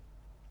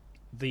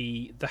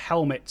the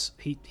helmet.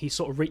 He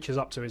sort of reaches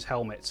up to his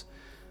helmet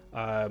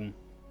and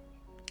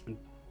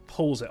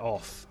pulls it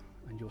off,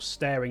 and you're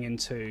staring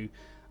into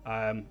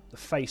the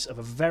face of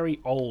a very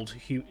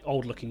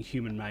old-looking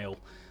human male.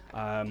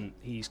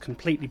 He's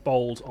completely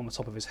bald on the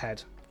top of his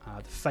head.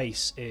 The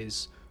face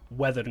is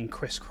weathered and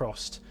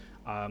crisscrossed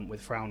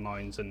with frown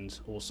lines and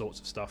all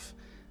sorts of stuff.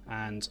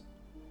 And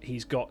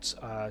he's got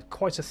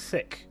quite a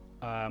thick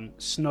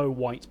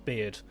snow-white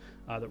beard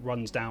that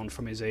runs down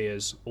from his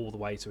ears all the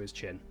way to his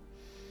chin.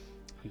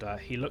 And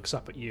he looks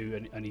up at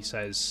you and he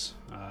says,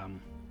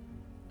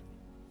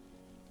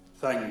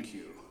 Thank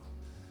you,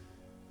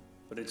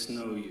 but it's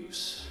no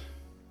use.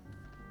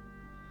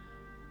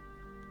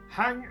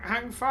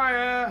 Hang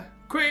fire!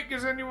 Quick,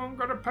 has anyone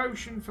got a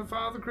potion for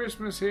Father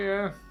Christmas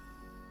here?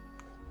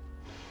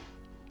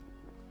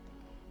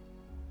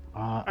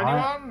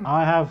 Anyone?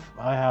 I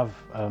have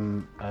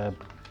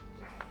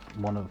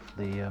one of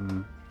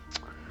the.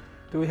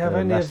 Do we have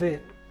any of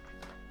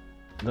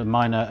the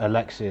minor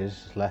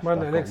elixirs left?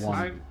 Minor I've got elixirs.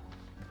 one.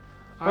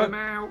 I'm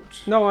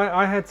out. No,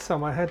 I had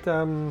some. I had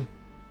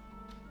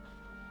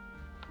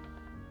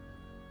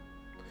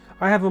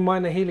I have a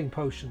minor healing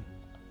potion.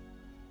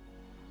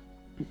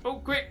 Oh,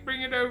 quick,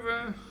 bring it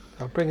over.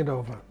 I'll bring it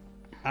over.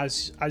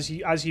 as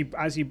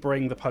you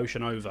bring the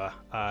potion over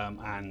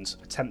and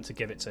attempt to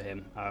give it to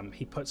him,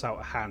 he puts out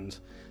a hand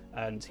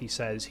and he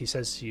says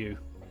to you,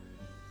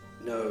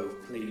 No,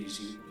 please,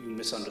 you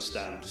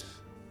misunderstand.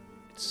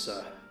 It's,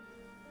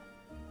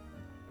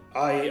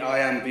 I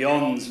am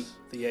beyond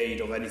the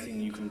aid of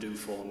anything you can do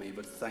for me,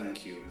 but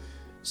thank you.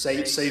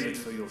 Save it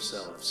for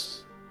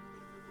yourselves.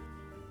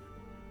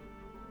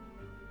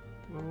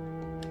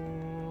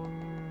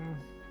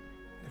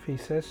 If he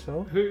says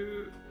so.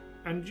 Who?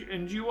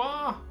 And you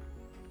are?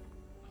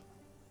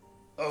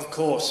 Of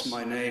course,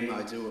 my name,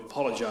 I do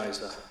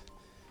apologize.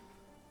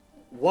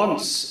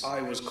 Once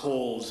I was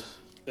called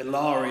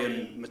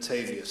Ilarion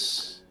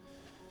Matavius.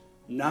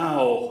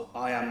 Now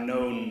I am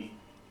known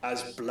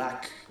as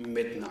Black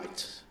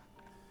Midnight.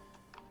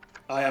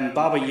 I am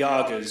Baba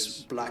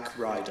Yaga's Black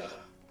Rider,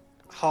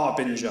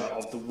 harbinger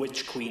of the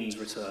Witch Queen's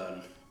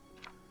return.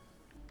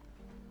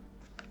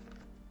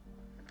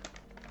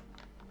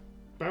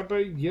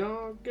 Baba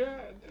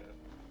Yaga?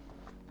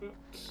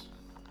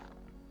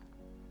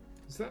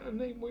 Is that a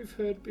name we've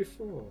heard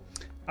before?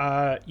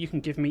 you can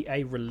give me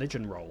a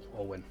religion roll,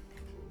 Orwin.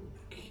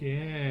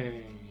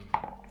 Okay.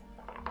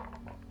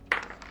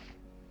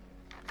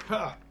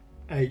 Ha!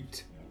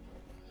 8.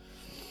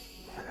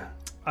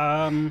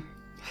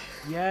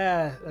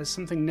 Yeah, there's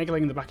something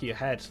niggling in the back of your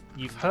head.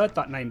 You've heard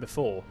that name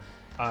before,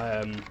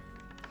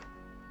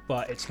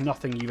 but it's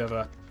nothing you've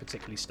ever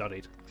particularly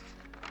studied.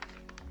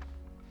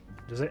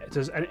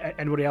 Does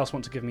anybody else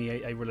want to give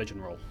me a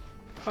religion roll?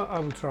 I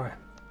will try.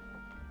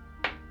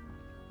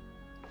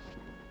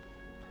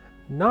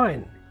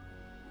 9.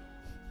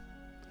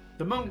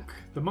 The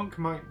monk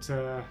might, as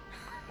a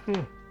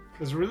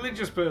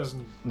religious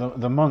person.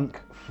 The monk,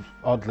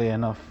 oddly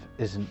enough,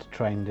 isn't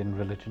trained in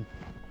religion.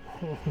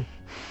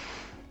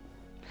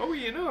 Oh,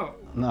 you're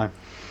not? No.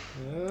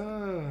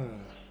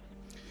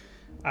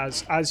 Ah.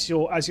 As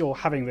you're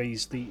having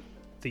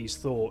these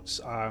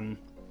thoughts,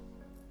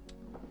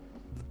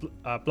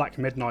 Black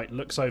Midnight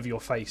looks over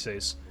your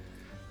faces,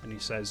 and he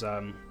says,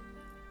 I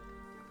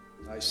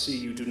see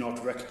you do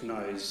not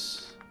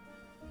recognize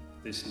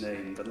this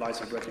name. The light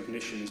of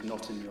recognition is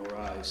not in your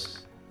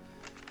eyes.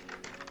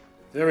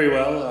 Very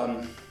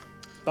well.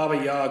 Baba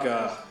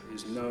Yaga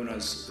is known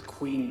as the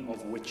Queen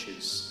of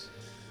Witches.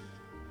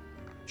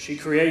 She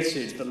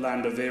created the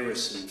land of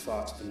Irison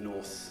far to the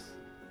north.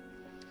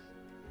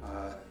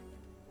 Her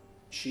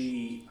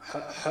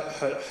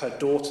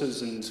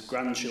daughters and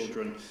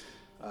grandchildren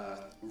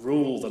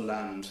rule the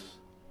land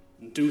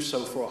and do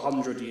so for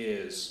 100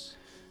 years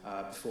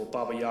before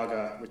Baba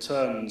Yaga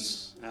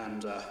returns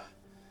and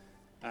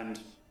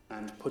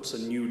puts a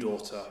new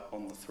daughter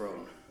on the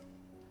throne.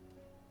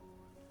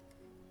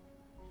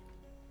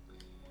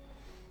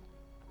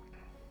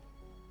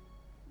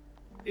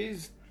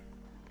 Is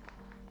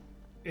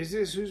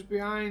this who's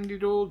behind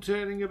it all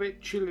turning a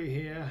bit chilly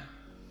here?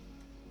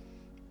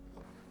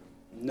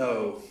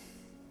 No,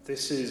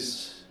 this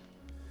is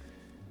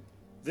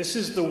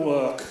the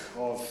work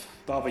of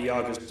Baba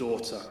Yaga's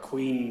daughter,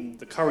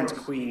 the current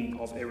Queen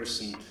of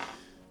Irison,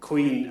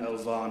 Queen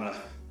Elvana.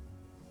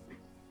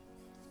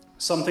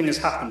 Something has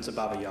happened to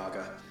Baba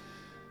Yaga.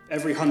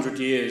 Every 100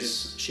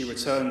 years, she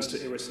returns to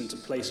Irison to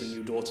place a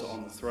new daughter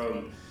on the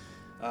throne.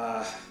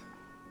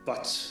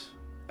 But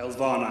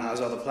Elvana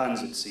has other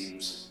plans, it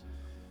seems.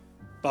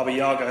 Baba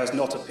Yaga has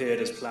not appeared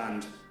as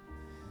planned.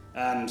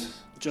 And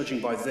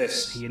judging by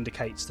this, he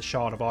indicates the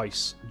shard of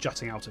ice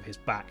jutting out of his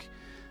back.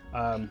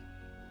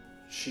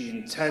 She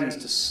intends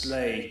to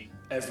slay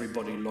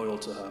everybody loyal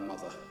to her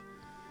mother.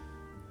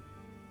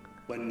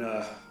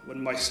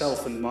 When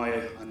myself and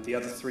the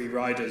other 3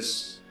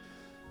 riders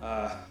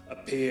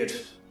appeared,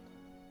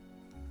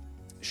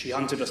 she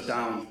hunted us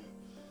down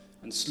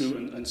and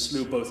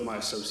slew both my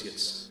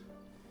associates.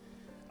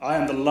 I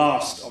am the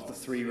last of the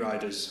 3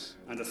 riders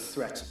and a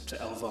threat to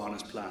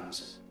Elvana's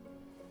plans.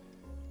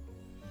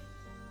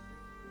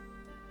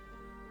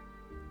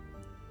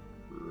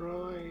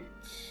 Right.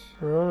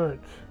 Right.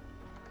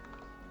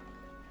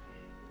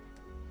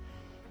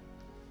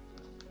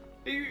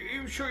 Are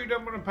you sure you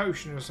don't want a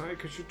potion or something?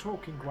 Because you're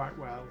talking quite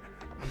well.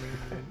 I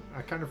mean,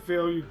 I kind of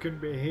feel you can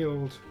be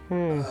healed.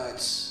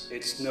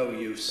 It's no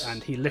use.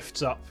 And he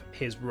lifts up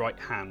his right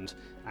hand,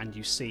 and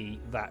you see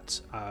that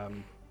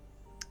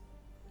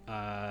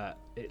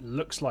it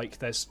looks like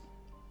there's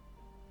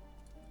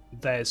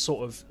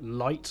sort of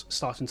light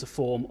starting to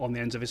form on the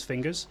ends of his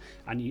fingers,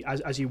 and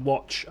as you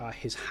watch,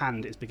 his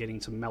hand is beginning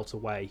to melt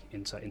away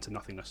into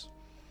nothingness.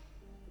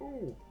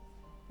 Oh,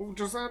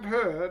 does that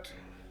hurt?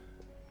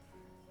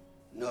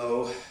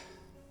 No.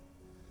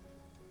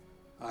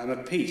 I'm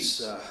at peace.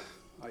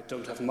 I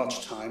don't have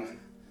much time.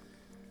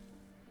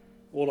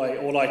 All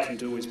I can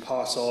do is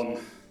pass on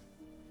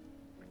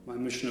my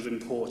mission of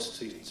import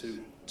to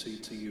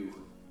you.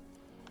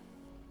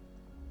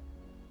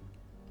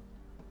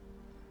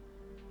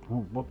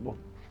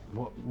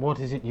 What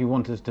is it you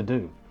want us to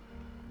do?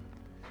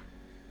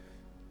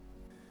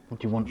 What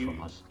do you want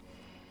from us?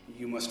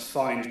 You must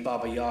find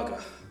Baba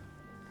Yaga.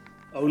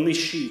 Only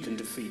she can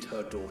defeat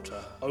her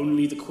daughter.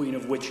 Only the Queen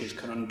of Witches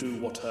can undo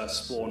what her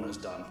spawn has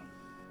done.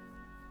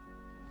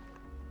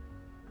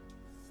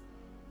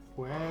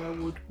 Where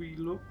would we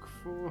look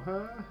for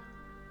her?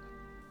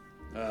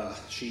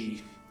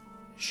 She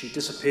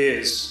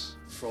disappears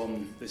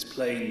from this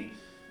plane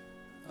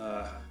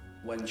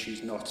when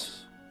she's not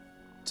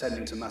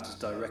tending to matters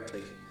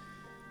directly.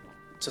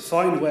 To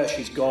find where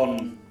she's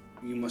gone,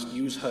 you must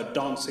use her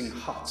dancing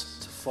hut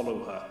to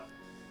follow her.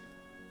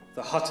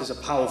 The hut is a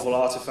powerful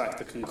artifact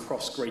that can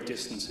cross great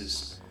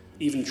distances,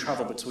 even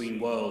travel between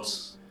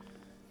worlds.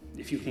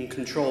 If you can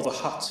control the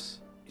hut,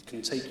 it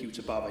can take you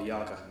to Baba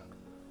Yaga.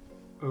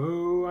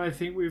 Oh, I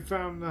think we've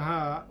found the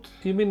hut.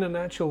 Do you mean an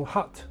actual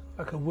hut?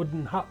 Like a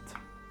wooden hut?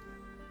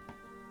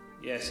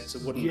 Yes, it's a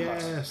wooden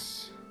hut.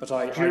 Yes. But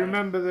Do you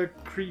remember the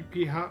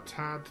creepy hut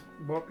had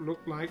what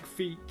looked like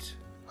feet?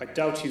 I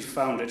doubt you've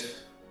found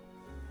it.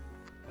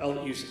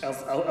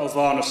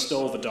 Elvana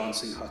stole the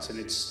dancing hut, and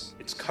it's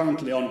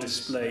currently on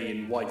display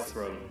in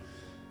Whitethrone,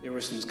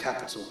 Irisen's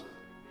capital.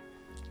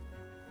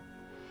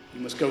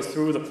 You must go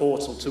through the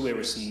portal to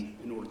Irisen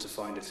in order to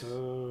find it.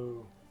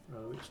 Oh,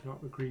 it's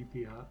not the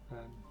creepy hut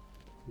then,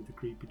 with the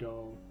creepy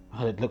doll.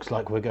 Well, it looks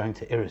like we're going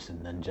to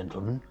Irisen then,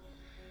 gentlemen.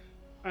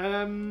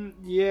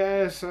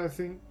 Yes, I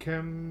think,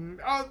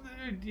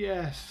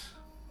 yes,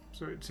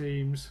 so it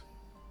seems.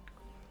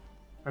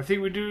 I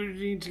think we do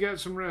need to get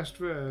some rest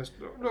first.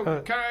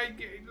 Look,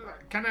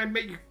 can I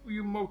make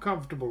you more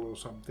comfortable or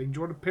something? Do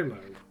you want a pillow?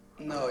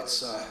 No,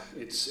 it's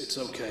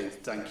okay,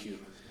 thank you.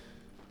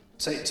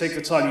 Take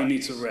the time you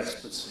need to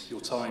rest, but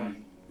your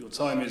time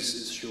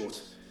is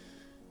short.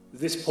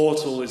 This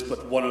portal is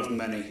but one of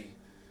many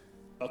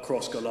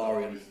across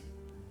Golarion.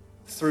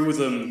 Through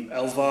them,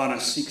 Elvana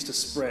seeks to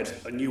spread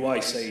a new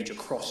ice age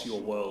across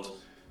your world,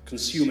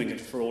 consuming it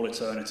for all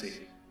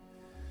eternity.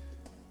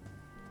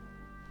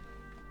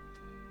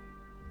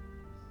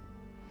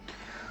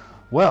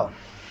 Well,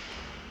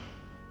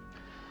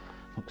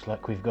 looks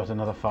like we've got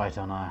another fight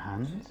on our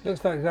hands.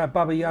 Looks like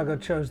Baba Yaga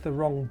chose the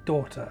wrong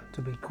daughter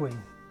to be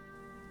queen.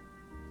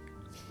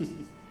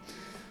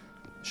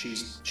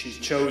 She's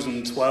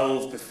chosen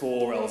 12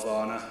 before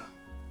Elvana.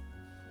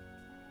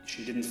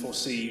 She didn't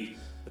foresee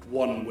that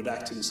one would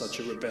act in such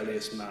a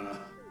rebellious manner.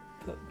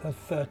 The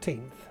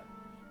 13th.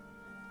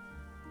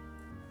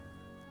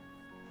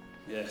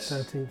 Yes.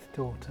 13th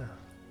daughter.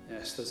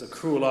 Yes, there's a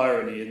cruel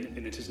irony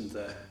in it, isn't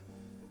there?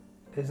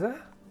 Is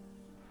there?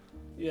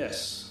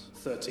 Yes,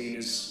 13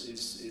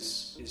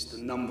 is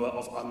the number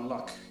of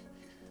unluck.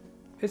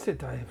 Is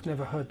it? I have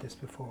never heard this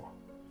before.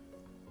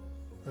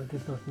 I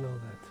did not know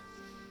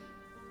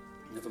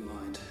that. Never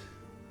mind.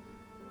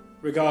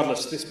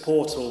 Regardless, this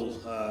portal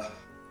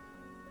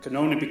can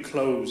only be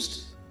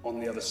closed on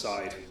the other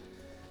side.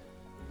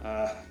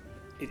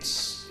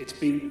 This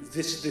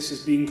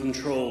is being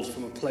controlled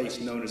from a place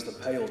known as the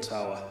Pale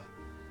Tower,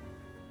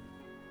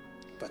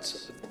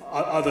 but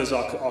others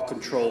are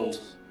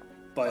controlled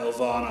by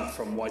Elvana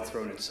from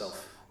Whitethrone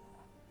itself.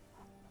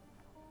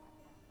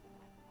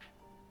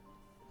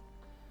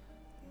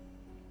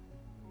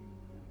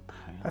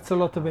 That's a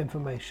lot of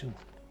information.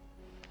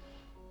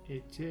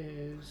 It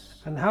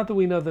is. And how do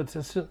we know that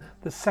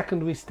the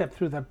second we step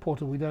through that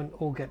portal, we don't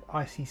all get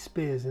icy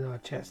spears in our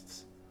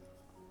chests?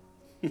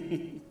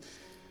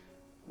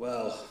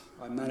 Well,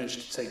 I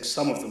managed to take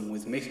some of them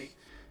with me.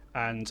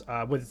 And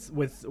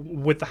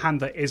with the hand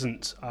that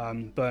isn't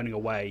burning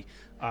away,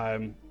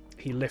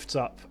 he lifts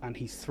up and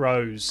he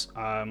throws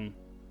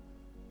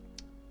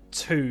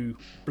two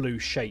blue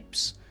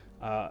shapes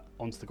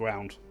onto the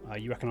ground.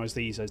 You recognise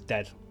these as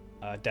dead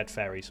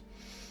fairies.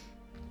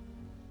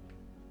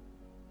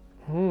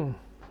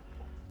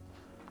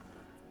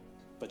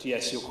 But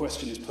yes, your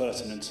question is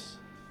pertinent.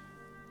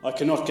 I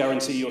cannot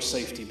guarantee your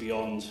safety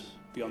beyond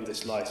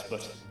this light,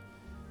 but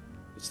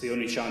it's the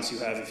only chance you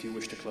have if you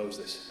wish to close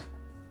this.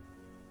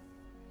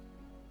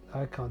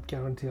 I can't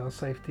guarantee our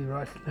safety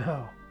right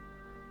now.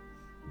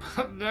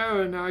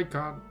 No, and I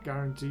can't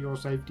guarantee your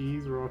safety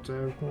either,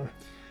 Otto.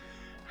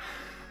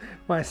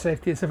 My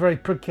safety is a very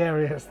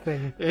precarious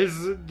thing.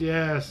 Is it?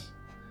 Yes.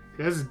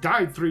 He has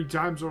died 3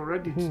 times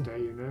already today,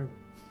 you know.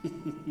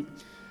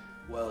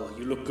 Well,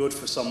 you look good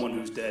for someone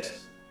who's dead.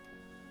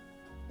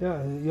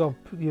 Yeah, you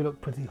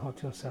look pretty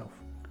hot yourself.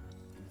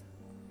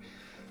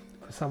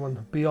 For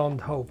someone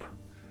beyond hope.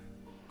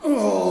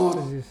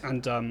 Oh!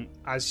 And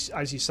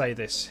as you say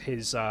this,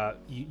 his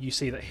you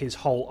see that his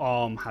whole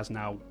arm has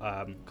now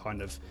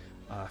kind of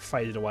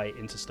faded away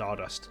into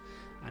stardust,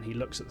 and he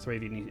looks at the three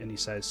of you and he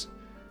says,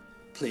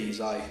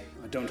 Please, I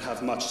don't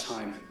have much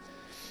time.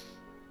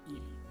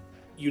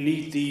 You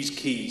need these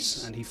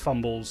keys. and he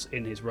fumbles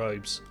in his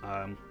robes.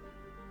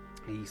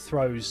 He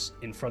throws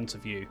in front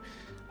of you.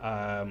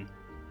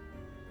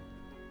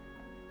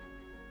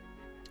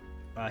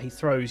 He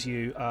throws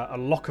you a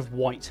lock of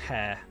white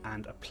hair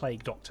and a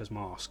plague doctor's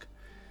mask.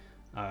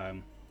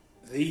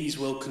 These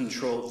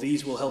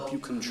will help you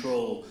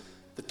control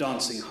the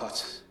dancing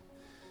hut.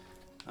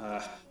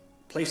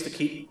 Place the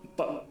key,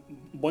 but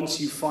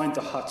once you find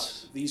the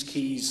hut, these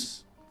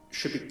keys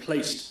should be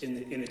placed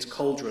in its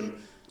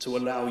cauldron to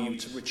allow you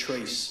to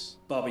retrace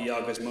Baba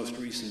Yaga's most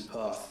recent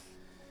path.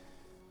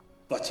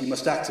 But you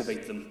must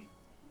activate them.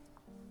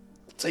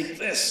 Take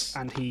this!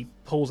 And he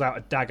pulls out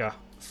a dagger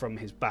from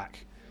his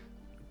back,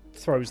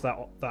 throws that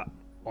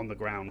on the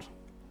ground.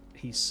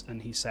 He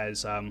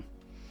says,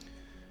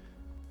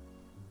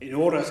 In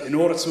order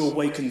to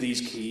awaken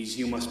these keys,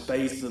 you must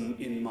bathe them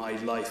in my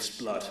life's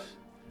blood.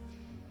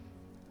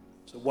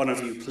 So one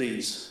of you,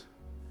 please,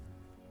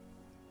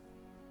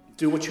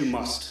 do what you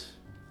must.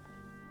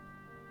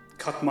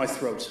 Cut my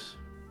throat.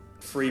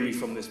 Free me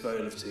from this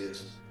vale of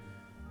tears.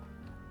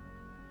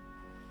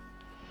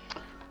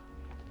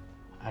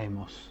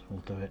 Amos will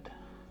do it.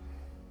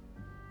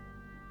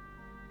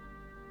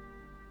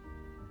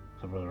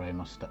 So Brother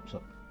Amos steps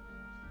up,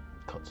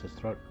 cuts his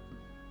throat.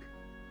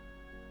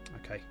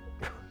 okay.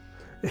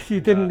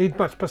 You didn't need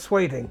much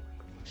persuading.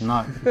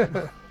 No.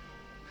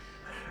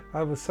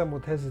 I was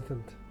somewhat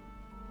hesitant.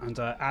 And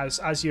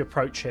as you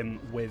approach him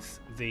with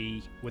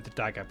the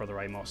dagger, Brother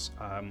Amos,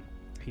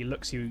 he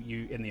looks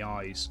you in the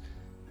eyes,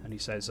 and he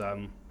says,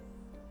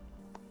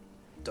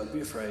 Don't be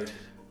afraid.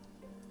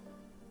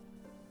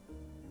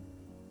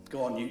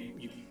 Go on,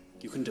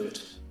 you can do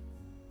it.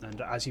 and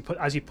as you put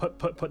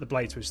the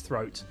blade to his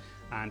throat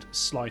and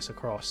slice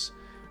across,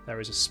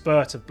 there is a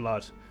spurt of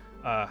blood,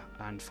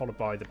 and followed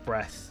by the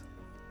breath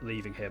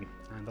leaving him.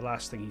 And the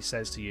last thing he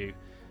says to you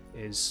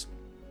is,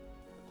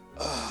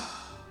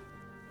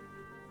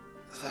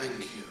 Thank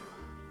you.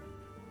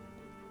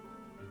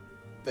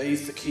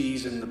 Bathe the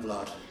keys in the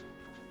blood.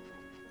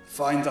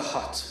 Find the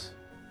hut.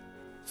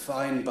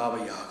 Find Baba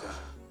Yaga.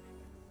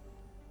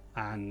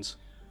 and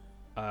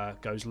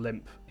goes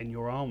limp in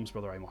your arms,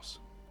 Brother Amos.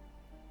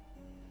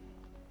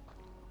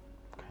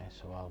 Okay,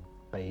 so I'll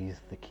bathe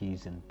the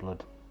keys in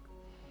blood.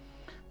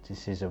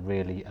 This is a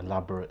really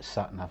elaborate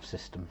sat-nav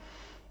system.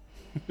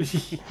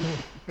 You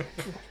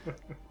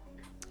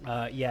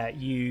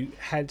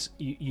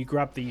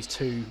grab these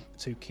two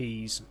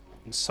keys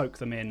and soak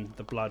them in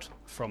the blood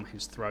from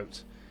his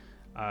throat,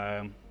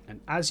 and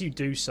as you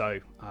do so,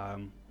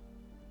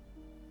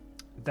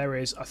 there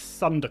is a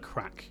thunder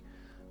crack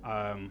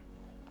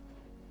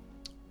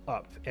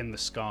up in the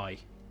sky,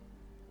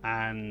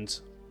 and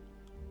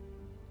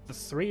the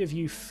three of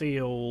you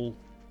feel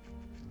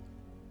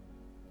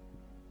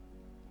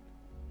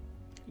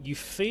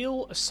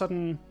a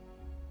sudden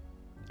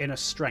inner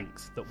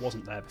strength that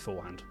wasn't there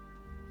beforehand.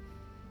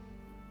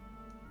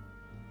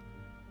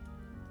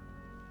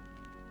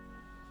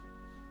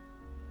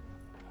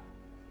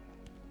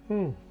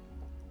 I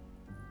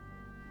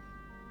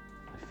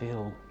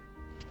feel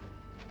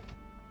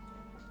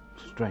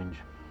strange.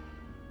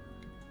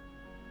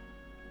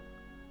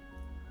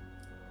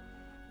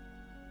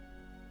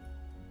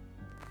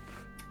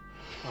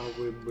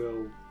 Alwyn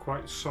will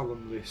quite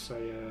solemnly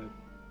say a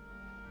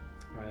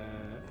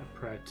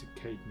prayer to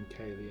Caden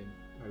Kalian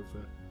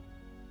over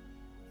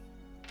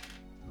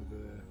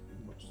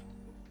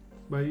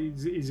well,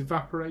 he's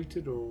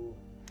evaporated, or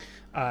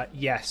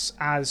Yes,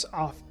 after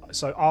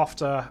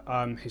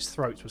his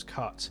throat was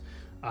cut,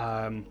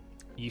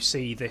 you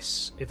see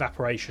this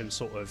evaporation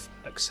sort of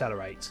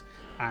accelerate,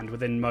 and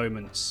within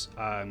moments,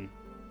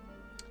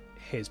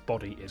 his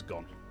body is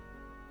gone.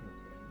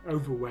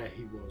 over where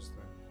he was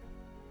then.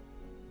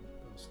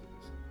 That's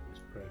his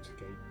prayer to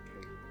Caden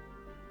Kalian.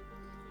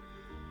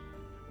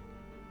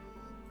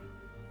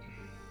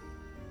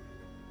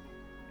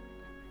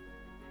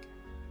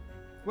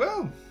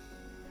 Well,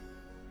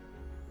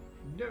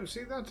 you don't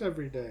see that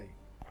every day.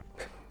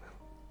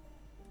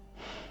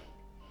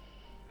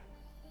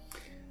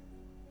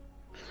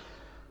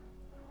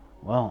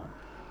 Well,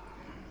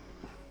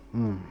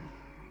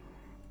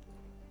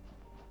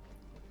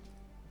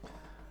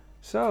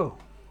 So,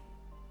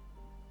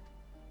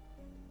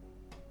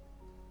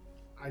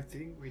 I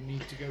think we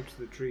need to go to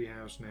the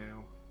treehouse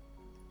now.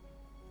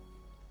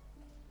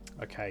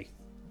 Okay,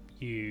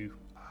 you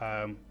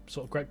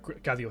sort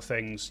of gather your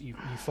things. You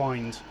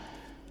find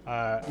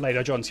Lady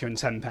Jontia and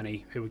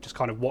Tenpenny, who were just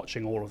kind of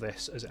watching all of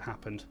this as it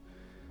happened.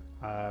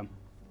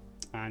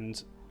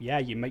 And yeah,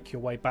 you make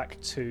your way back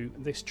to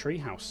this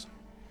treehouse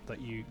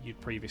that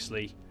you'd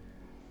previously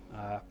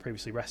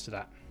rested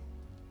at.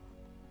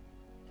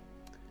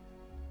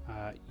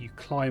 You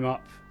climb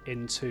up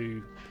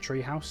into the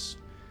treehouse.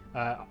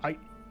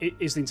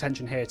 Is the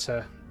intention here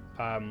to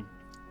kind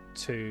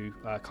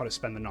of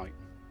spend the night?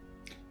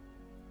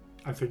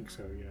 I think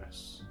so,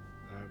 yes.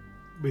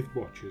 With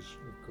watchers,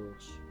 of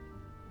course.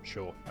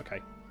 Sure.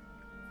 Okay.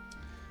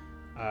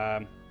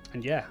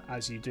 And yeah,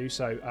 as you do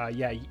so,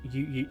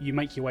 you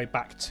make your way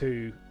back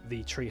to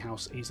the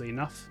treehouse easily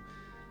enough.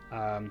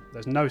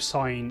 There's no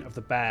sign of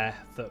the bear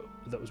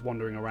that was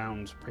wandering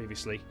around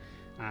previously,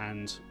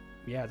 and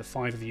yeah, the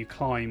five of you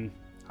climb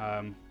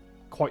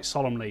quite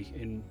solemnly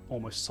in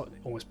almost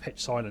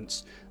pitch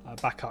silence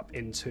back up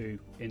into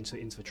the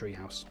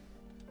treehouse.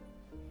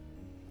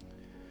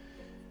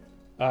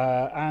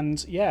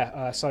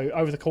 So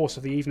over the course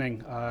of the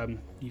evening,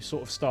 you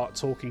sort of start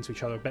talking to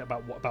each other a bit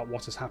about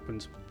what has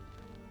happened.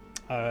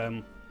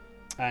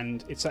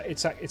 And it's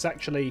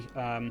actually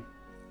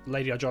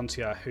Lady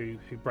Argentia who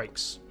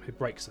breaks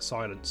the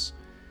silence,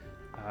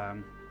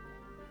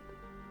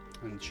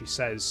 and she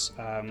says,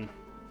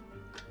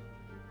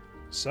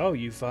 "So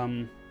you've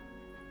done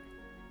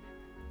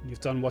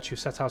what you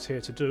set out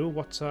here to do.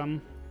 What's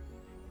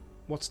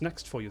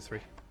next for you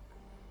three?"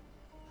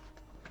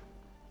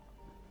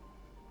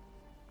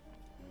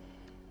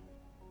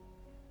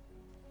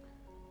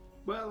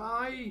 Well,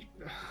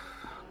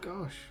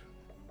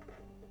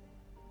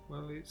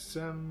 Well, it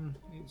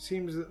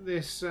seems that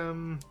this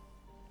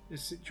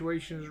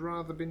situation has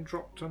rather been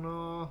dropped on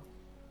our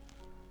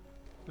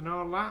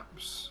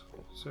laps,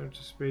 so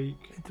to speak.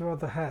 It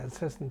rather has,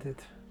 hasn't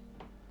it?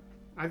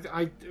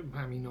 I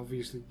mean,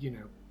 obviously,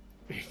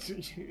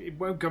 it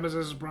won't come as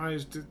a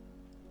surprise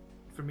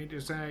for me to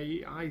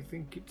say I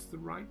think it's the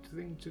right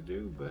thing to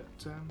do, but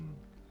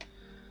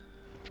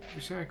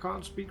you say I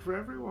can't speak for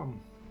everyone.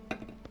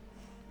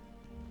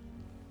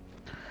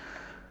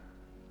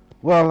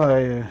 Well,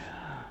 I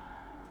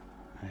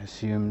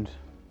assumed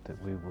that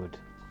we would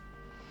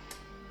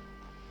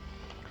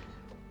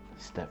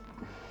step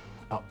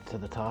up to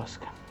the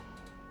task.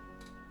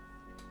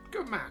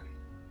 Good man.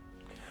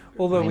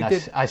 Although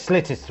I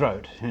slit his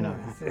throat,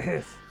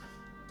 Yes.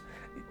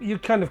 You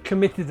kind of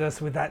committed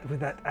us with that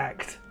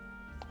act.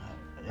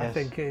 Yes. I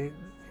think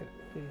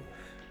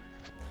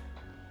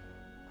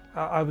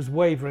I was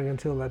wavering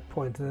until that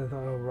point, and I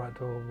thought, oh right,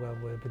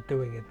 we're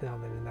doing it now.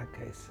 Then in that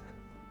case,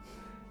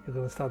 you're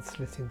going to start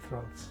slitting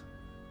throats.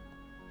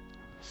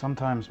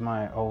 Sometimes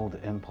my old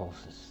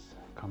impulses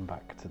come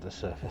back to the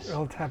surface.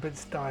 Old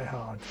habits die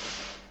hard.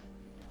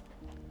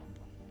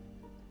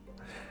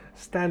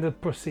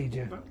 Standard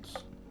procedure.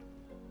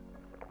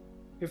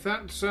 If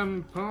that's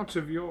part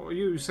of your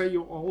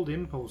old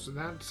impulse,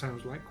 that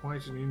sounds like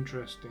quite an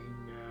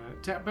interesting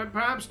but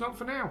perhaps not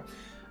for now.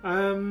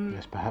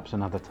 Yes, perhaps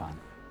another time.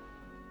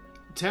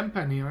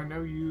 Tenpenny, I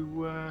know you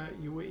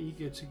were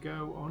eager to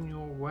go on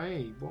your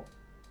way.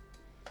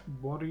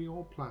 What are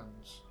your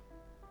plans?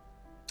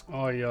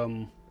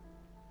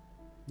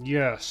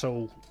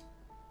 So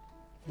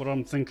what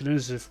I'm thinking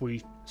is if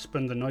we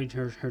spend the night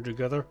here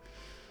together,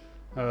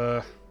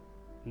 then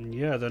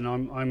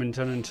I'm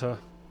intending to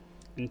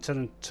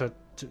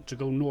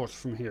go north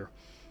from here,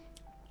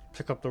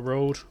 pick up the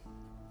road,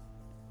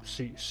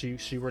 see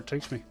where it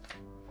takes me.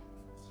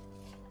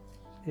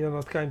 You're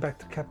not going back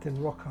to Captain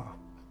Rockar?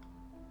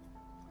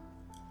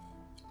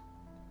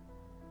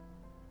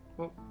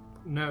 Well,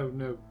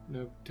 no.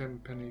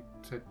 Tenpenny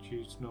said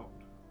she's not.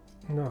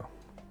 No.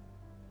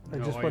 I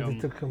just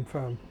wanted to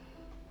confirm.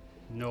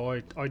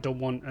 No, I don't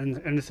want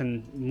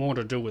anything more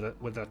to do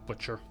with that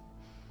butcher.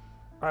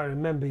 I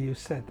remember you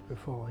said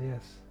before,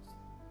 yes.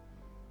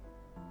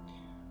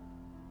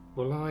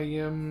 Well,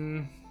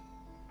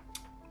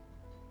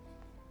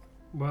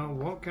 well,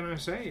 what can I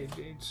say?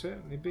 It's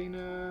certainly been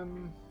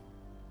an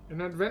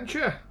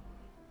adventure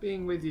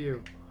being with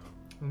you,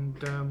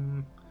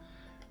 and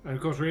of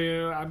course,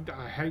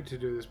 I hate to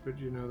do this, but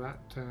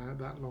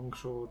that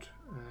longsword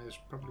is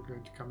probably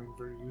going to come in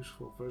very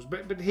useful for us.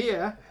 But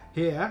here,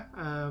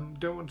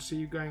 don't want to see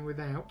you going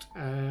without.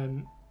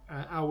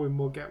 Alwyn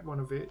will get one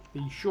of the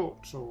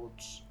short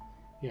swords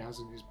he has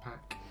in his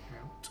pack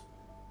out.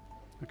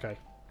 Okay.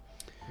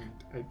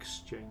 And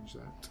exchange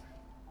that.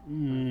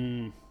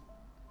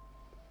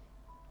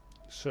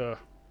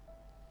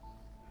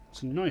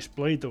 It's a nice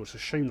blade, though. It's a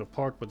shame to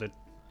part with it.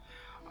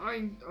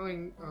 I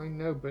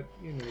know, but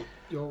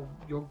you're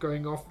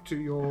going off to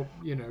your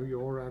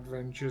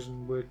adventures,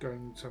 and we're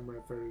going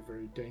somewhere very,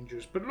 very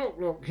dangerous. But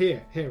look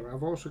here.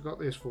 I've also got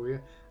this for you,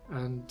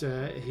 and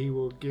he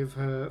will give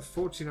her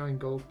 49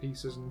 gold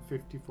pieces and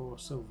 54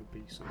 silver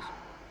pieces.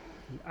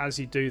 As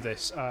you do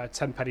this,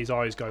 Tenpenny's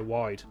eyes go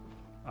wide.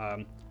 Are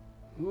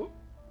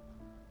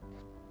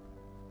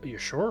you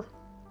sure?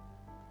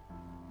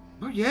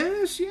 Oh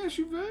yes,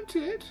 you've earned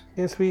it.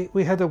 Yes,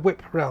 we had a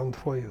whip round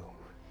for you.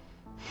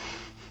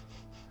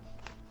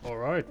 All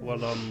right.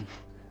 Well,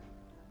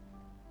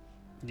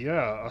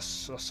 I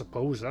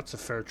suppose that's a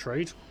fair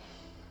trade.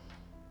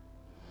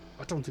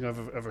 I don't think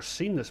I've ever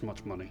seen this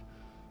much money.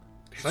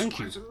 Thank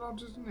you. It's quite a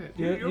lot, isn't it?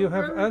 You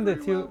have very, earned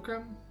it. very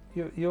welcome.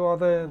 You are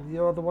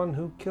the one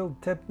who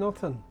killed Teb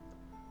Norton.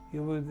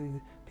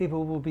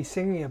 People will be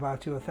singing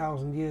about you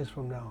 1,000 years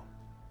from now.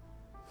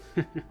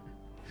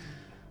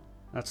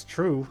 That's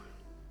true.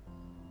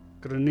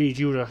 Gonna need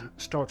you to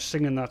start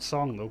singing that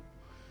song, though.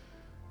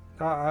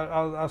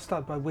 I'll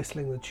start by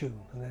whistling the tune,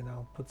 and then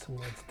I'll put some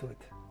words to it.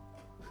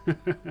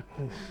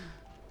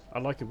 I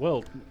like it.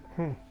 Well,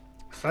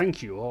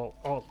 thank you,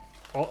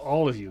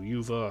 all of you.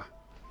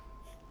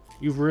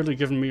 You've really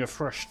given me a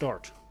fresh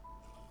start.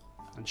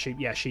 And she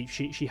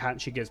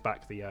gives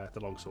back the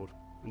longsword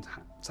and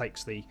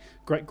takes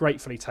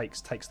gratefully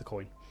takes the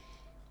coin.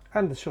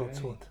 And the short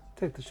sword.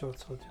 Take the short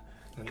sword.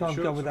 You can't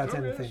go without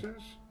anything.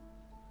 Yes.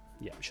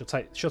 Yeah, she'll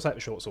take the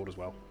short sword as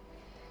well.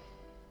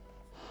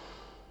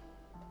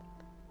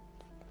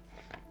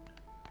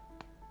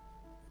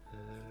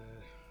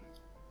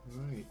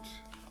 Right.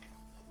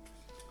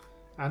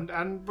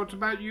 And what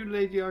about you,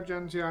 Lady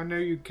Argentia? I know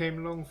you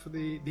came along for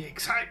the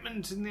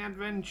excitement and the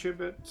adventure,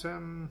 but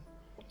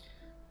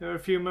there were a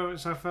few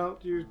moments I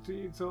felt you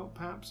thought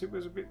perhaps it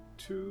was a bit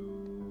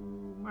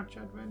too much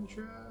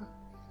adventure.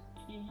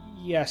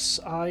 Yes,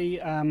 I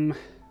am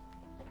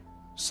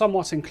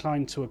somewhat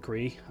inclined to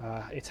agree.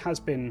 It has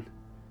been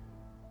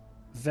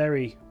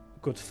very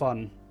good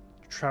fun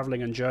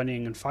travelling and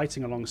journeying and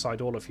fighting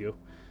alongside all of you.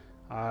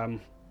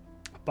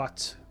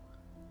 But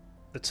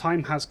the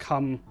time has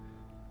come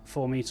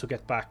for me to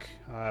get back.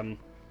 I'm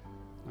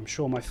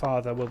sure my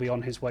father will be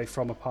on his way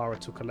from Apara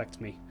to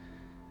collect me.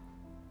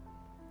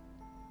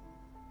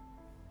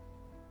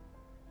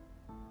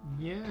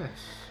 Yes.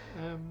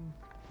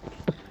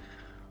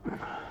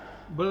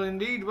 Well,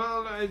 indeed.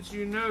 Well, as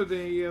you know,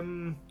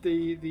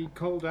 the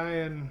cold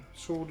iron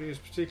sword is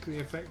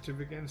particularly effective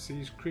against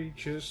these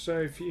creatures.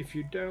 So, if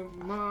you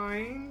don't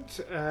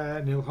mind,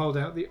 and he'll hold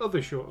out the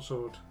other short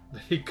sword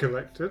that he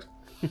collected.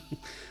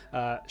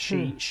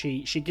 She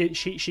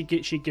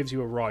gives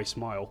you a wry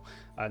smile,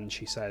 and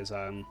she says,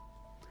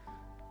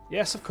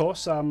 "Yes, of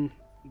course.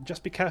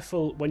 Just be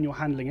careful when you're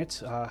handling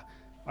it.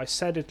 I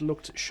said it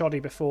looked shoddy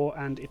before,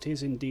 and it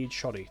is indeed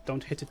shoddy.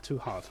 Don't hit it too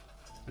hard."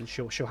 And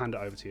she'll hand it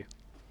over to you.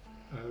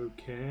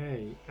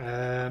 Okay,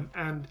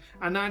 and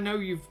I know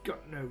you've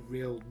got no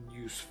real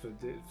use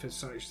for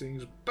such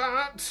things,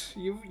 but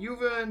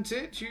you've earned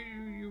it.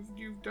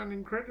 You've done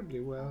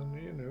incredibly well,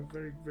 and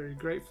very, very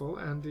grateful.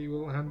 And he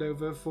will hand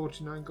over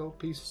 49 gold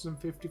pieces and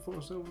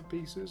 54 silver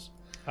pieces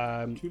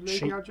to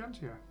Lady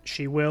Argentia.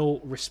 She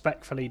will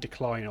respectfully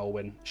decline,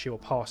 Olwyn. She will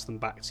pass them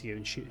back to you,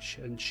 and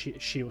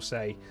she will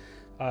say,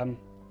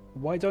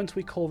 "Why don't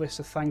we call this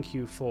a thank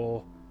you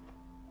for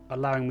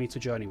allowing me to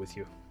journey with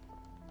you?"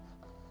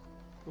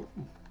 Oh,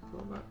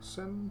 well, that's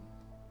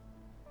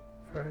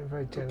Very,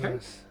 very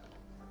generous.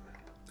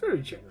 Okay.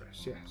 Very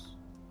generous, yes.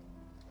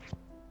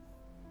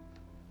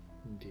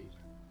 Indeed.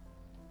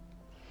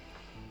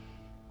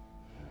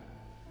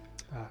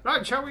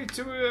 Right, shall we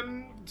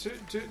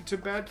to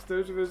bed?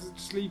 Those of us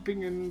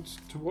sleeping, and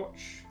to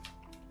watch.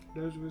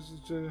 Those of us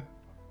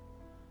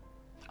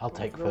I'll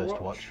take first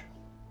watch.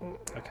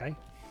 Okay.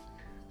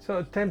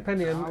 So,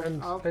 Tenpenny and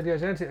Lady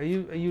Argentia,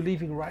 are you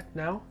leaving right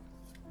now?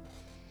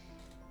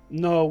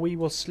 No, we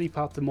will sleep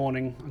out the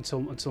morning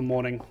until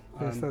morning.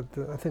 Yes, I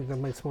think that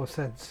makes more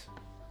sense.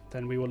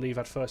 Then we will leave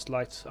at first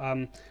light.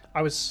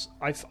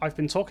 I've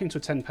been talking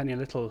to Tenpenny a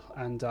little,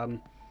 and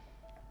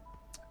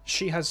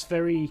she has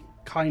very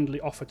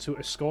kindly offered to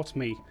escort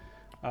me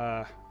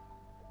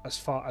as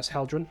far as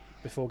Heldren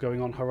before going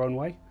on her own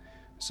way.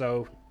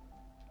 So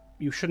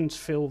you shouldn't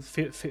feel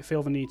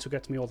the need to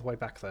get me all the way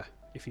back there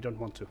if you don't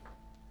want to.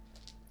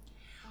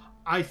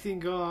 I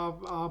think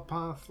our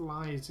path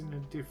lies in a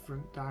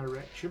different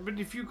direction. But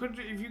if you could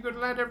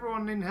let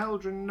everyone in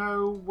Heldren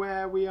know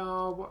where we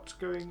are, what's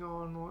going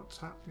on, what's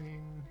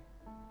happening,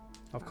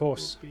 Of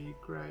course, that would be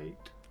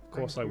great. Of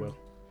course, I will.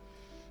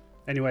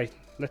 Anyway,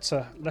 let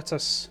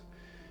us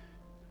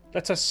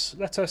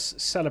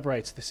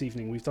celebrate this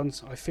evening.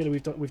 I feel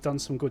we've done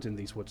some good in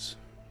these woods.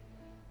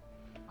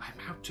 I'm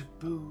out of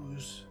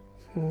booze.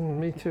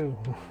 Me too.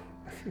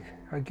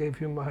 I gave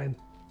you mine.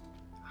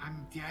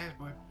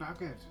 We're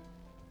buggered.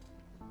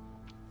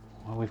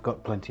 Well, we've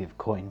got plenty of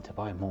coin to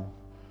buy more.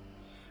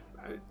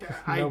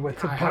 I Nowhere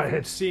to buy haven't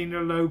it. seen a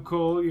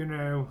local,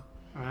 a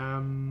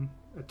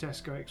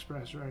Tesco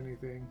Express or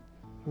anything.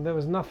 And there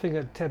was nothing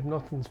at Teb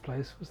Norton's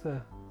place, was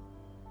there?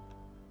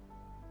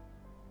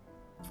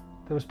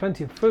 There was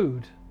plenty of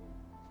food.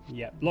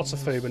 Yeah, lots of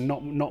food, but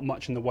not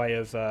much in the way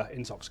of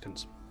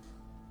intoxicants.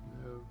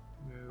 No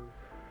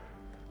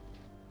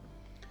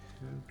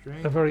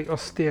drink. A very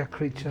austere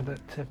creature,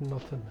 that Teb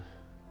Norton.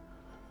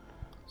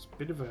 It's a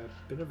bit of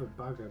a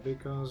bugger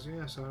because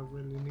yes, I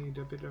really need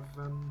a bit of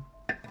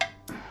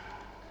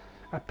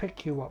I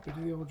pick you up. bit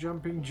of the old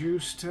jumping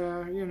juice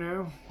to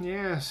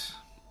yes.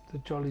 The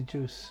jolly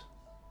juice.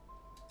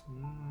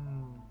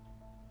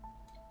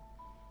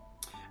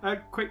 A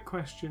quick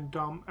question,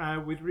 Dom.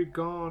 With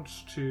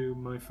regards to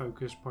my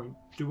focus point,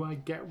 do I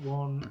get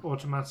one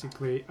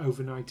automatically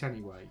overnight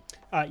anyway?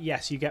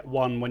 Yes, you get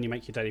one when you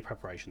make your daily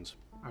preparations.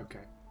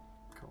 Okay,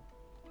 cool.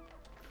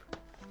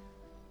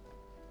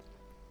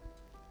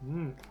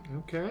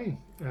 Okay.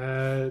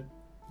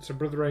 So,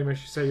 Brother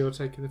Amos, you say you're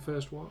taking the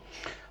first watch?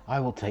 I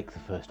will take the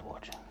first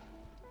watch.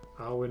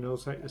 Alwyn will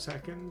take the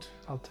second.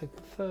 I'll take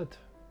the third.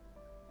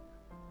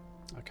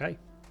 Okay.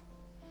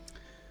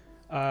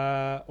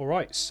 All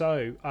right.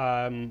 So,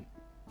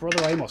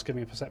 Brother Amos, give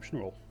me a perception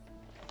roll.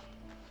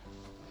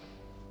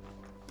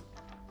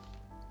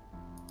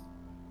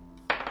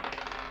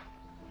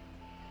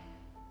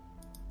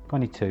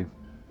 $22.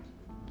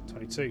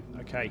 22.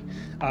 Okay.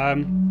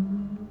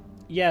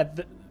 Yeah,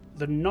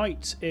 the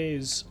night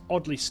is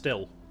oddly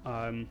still.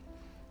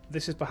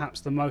 This is perhaps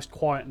the most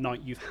quiet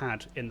night you've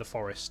had in the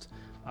forest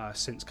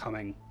since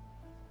coming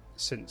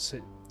to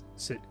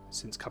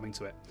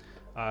it.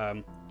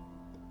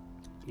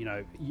 You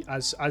know,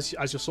 as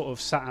you're sort of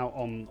sat out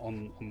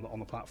on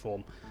the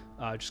platform,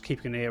 just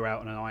keeping an ear out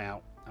and an eye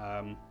out.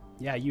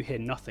 Yeah, you hear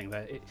nothing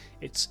there.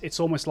 It's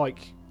almost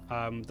like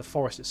the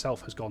forest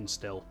itself has gone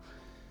still.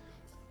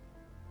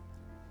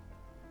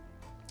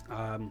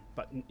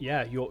 But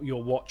yeah,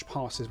 your watch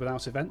passes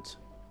without event,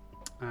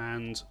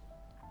 and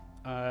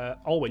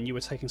Olwyn, you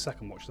were taking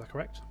second watch. Is that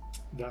correct?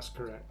 That's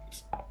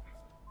correct.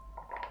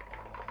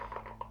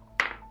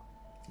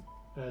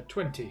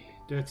 20.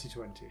 Dirty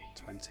 20.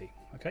 20.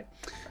 Okay.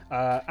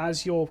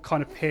 As you're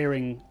kind of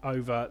peering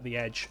over the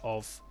edge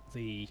of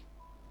the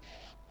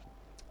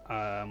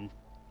edge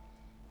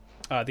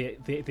of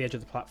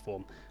the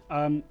platform,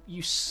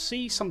 you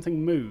see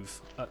something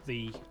move at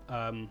the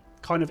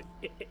kind of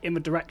in the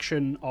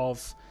direction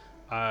of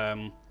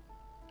Teb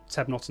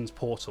Notton's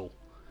portal.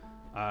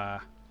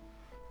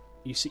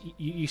 You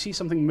see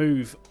something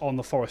move on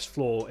the forest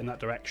floor in that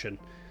direction,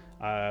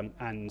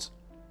 and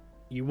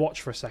you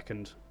watch for a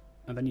second,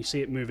 and then you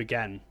see it move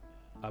again,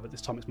 but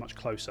this time it's much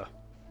closer.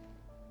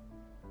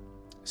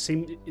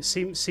 It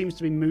seems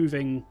to be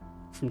moving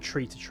from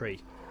tree to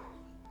tree.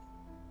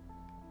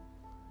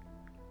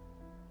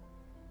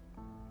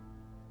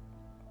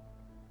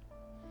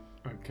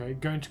 Okay,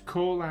 going to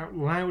call out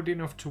loud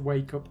enough to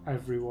wake up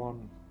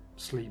everyone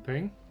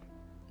sleeping.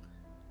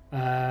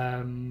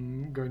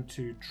 Going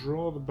to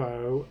draw the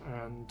bow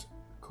and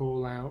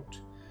call out,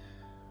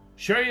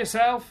 "Show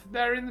yourself,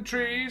 they're in the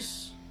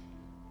trees."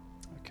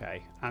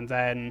 Okay, and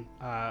then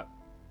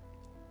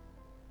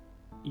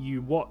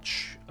you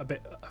watch a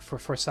bit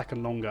for a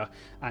second longer,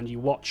 and you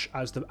watch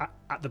as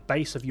at the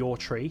base of your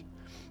tree,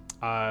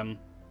 a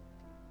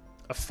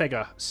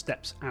figure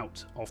steps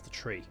out of the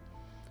tree.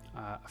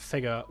 A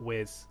figure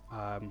with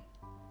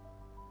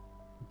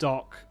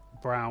dark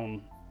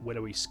brown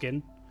willowy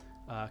skin,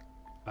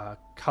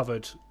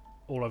 covered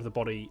all over the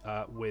body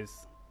with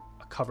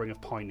a covering of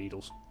pine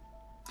needles.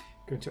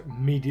 Going to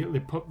immediately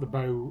put the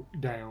bow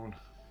down.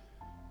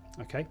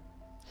 Okay,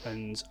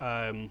 and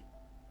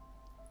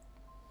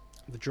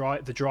the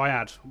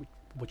dryad,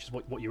 which is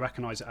what you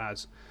recognise it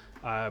as,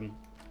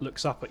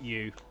 looks up at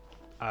you,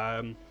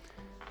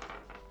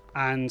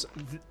 and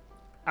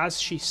as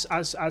she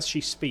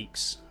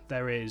speaks,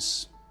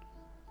 there's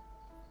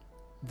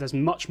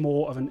much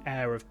more of an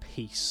air of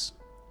peace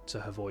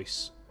to her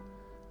voice,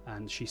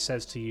 and she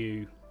says to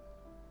you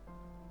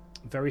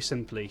very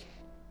simply,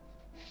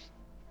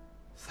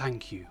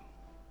 "Thank you,"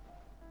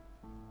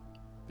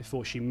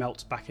 before she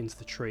melts back into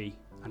the tree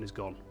and is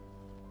gone.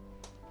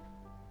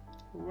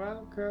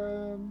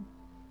 Welcome.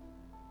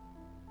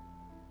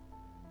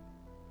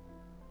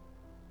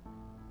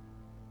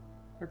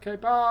 Okay,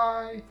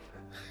 bye.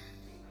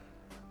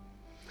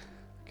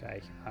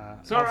 Okay.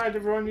 It's all right,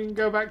 everyone. You can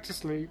go back to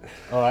sleep.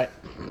 All right.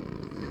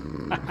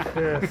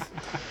 Yes.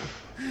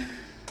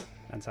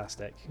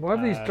 Fantastic. Why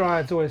do these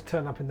dryads always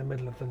turn up in the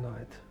middle of the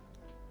night?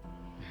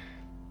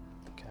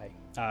 Okay.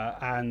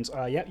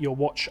 Yeah, your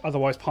watch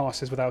otherwise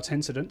passes without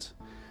incident.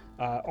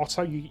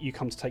 Otto, you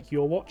come to take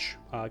your watch.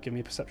 Give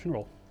me a perception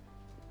roll.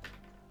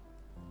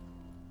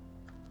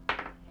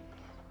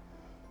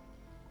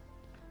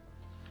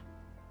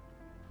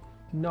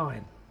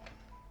 Nine.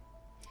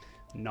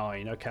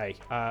 9. Okay.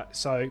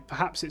 So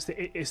perhaps it's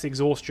the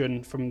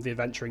exhaustion from the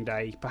adventuring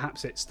day.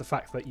 Perhaps it's the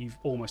fact that you've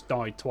almost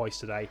died twice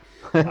today.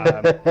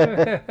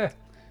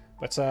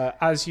 But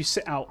as you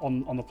sit out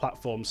on the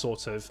platform,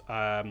 sort of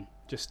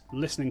just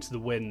listening to the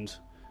wind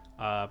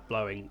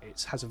blowing,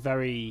 it has a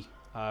very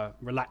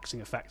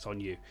relaxing effect on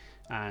you.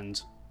 And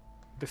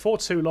before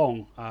too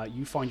long,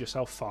 you find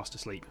yourself fast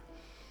asleep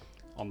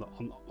on the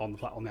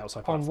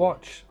outside platform. On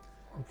watch.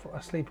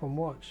 Asleep on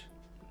watch.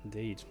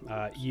 Indeed.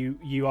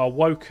 You are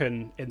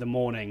woken in the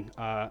morning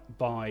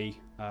by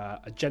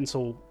a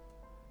gentle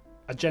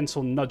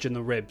nudge in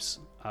the ribs,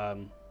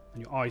 and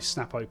your eyes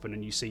snap open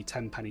and you see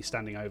Tenpenny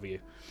standing over you.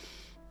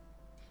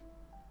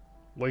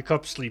 "Wake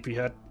up,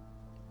 sleepyhead.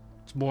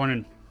 It's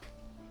morning."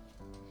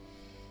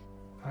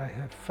 I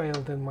have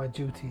failed in my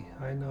duty,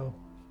 I know.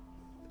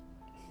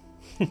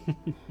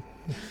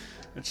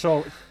 It's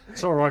all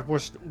right.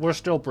 We're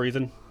still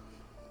breathing.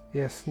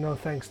 Yes, no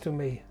thanks to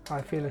me.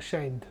 I feel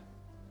ashamed.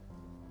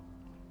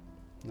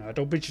 No,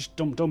 don't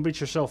beat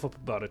yourself up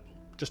about it.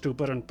 Just do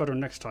better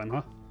next time,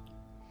 huh?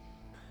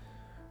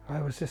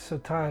 I was just so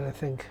tired, I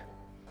think.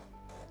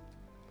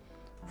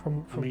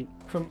 From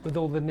with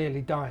all the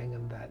nearly dying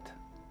and that.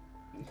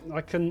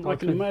 I can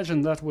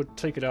imagine that would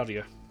take it out of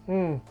you.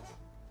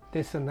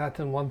 This and that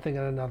and one thing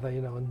and another,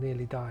 and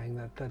nearly dying.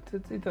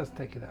 It does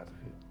take it out of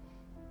you.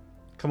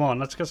 Come on,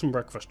 let's get some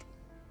breakfast.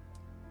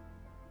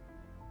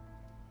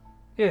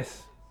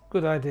 Yes,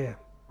 good idea.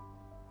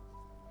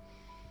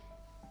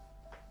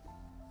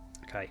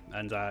 Okay,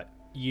 and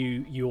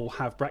you all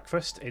have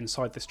breakfast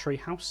inside this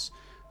treehouse.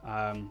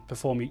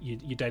 Perform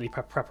your daily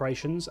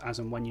preparations as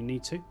and when you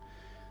need to.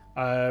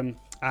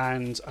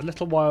 And a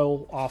little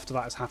while after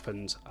that has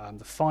happened,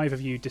 the 5 of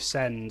you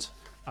descend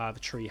the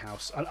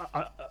treehouse.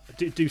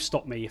 Do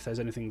stop me if there's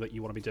anything that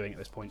you want to be doing at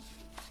this point.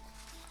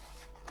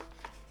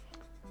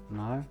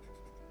 No.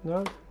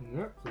 No?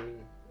 No.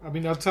 I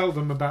mean, I'll tell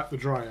them about the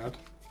Dryad.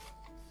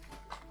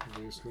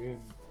 Obviously,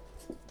 and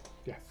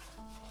yeah.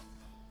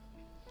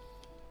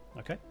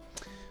 Okay.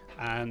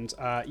 And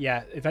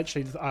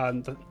eventually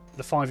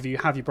the 5 of you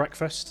have your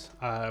breakfast.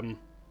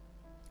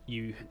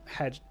 You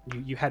head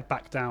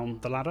back down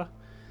the ladder,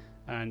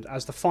 and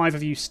as the 5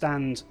 of you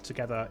stand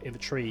together in the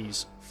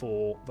trees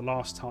for the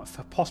last time,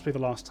 for possibly the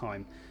last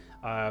time,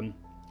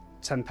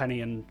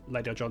 Tenpenny and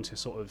Lady Argentia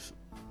sort of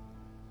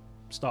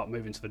start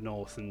moving to the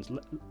north, and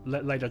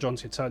Lady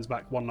Argentia turns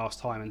back one last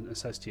time and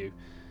says to you,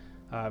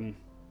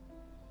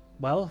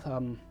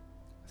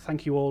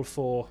 thank you all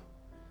for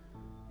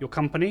your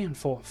company and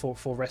for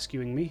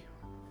rescuing me.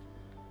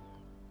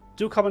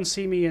 Do come and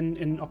see me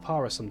in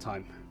Opara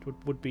sometime.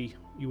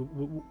 You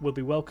will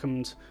be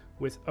welcomed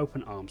with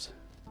open arms.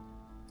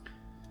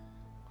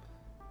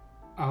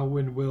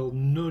 Alwyn will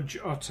nudge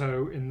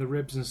Otto in the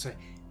ribs and say,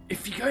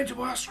 "If you're going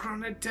to ask her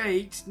on a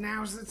date,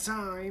 now's the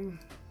time."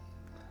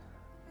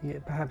 Yeah,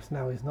 perhaps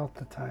now is not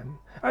the time.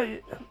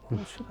 Should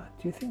I?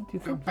 Do you think?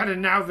 Better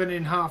now than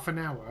in half an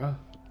hour.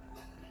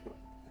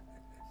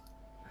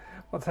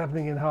 What's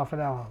happening in half an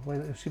hour?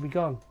 When she'll be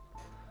gone?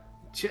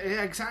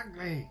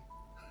 Exactly.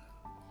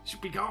 She'll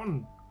be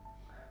gone.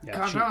 Yeah,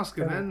 Can't ask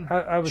her then.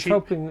 I was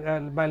hoping,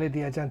 my Lady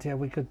Argentia,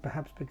 we could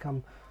perhaps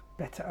become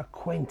better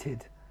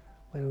acquainted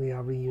when we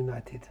are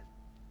reunited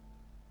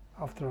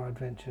after our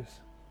adventures.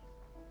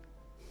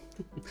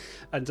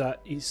 And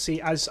you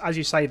see, as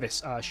you say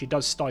this, she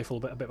does stifle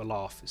a bit of a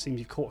laugh. It seems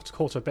you've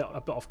caught her a bit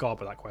off guard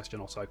with that question,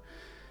 also.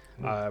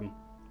 And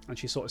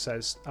she sort of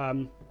says,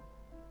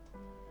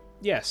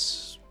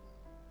 "Yes,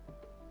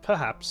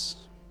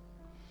 perhaps."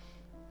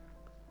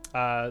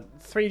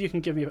 3 of you can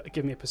give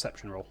me a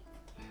perception roll.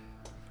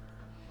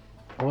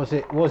 Was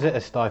it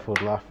a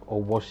stifled laugh,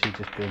 or was she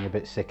just being a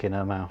bit sick in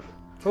her mouth?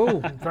 Oh,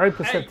 very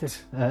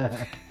perceptive.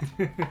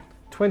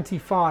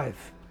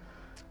 25.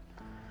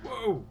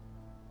 Whoa!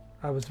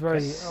 I was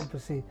very,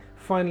 obviously,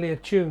 finely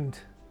attuned.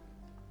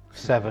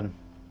 7.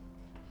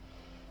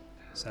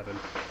 7.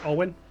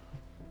 Olwyn?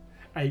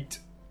 8.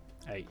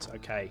 8,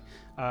 okay.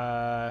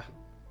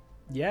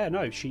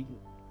 She...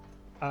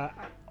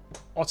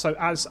 Otto,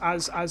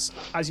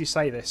 as you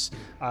say this,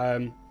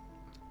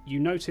 you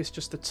notice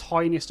just the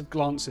tiniest of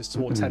glances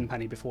toward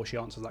Tenpenny before she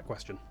answers that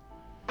question.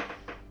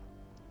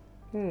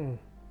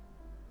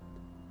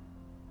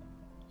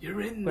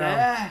 You're in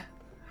there.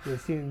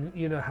 Yes,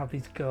 you know how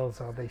these girls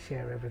are. They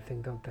share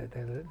everything, don't they?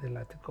 They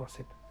like to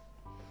gossip.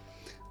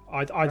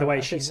 Either way,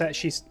 she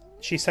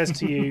says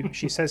to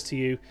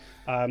you,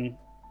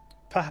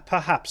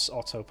 perhaps,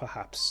 Otto,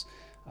 perhaps.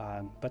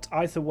 But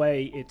either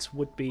way, it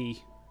would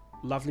be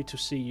lovely to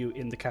see you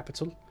in the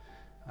capital.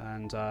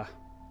 And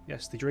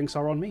yes, the drinks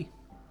are on me.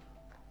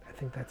 I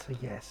think that's a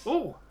yes.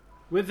 Oh,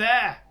 we're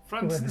there,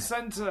 front and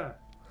centre.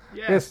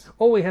 Yes,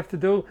 all we have to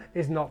do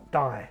is not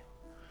die.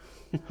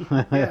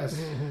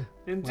 Yes,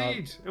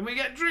 indeed. And we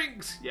get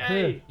drinks.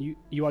 Yay!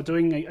 You are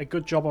doing a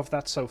good job of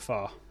that so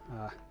far.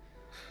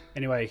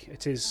 Anyway,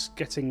 it is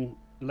getting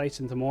late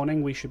in the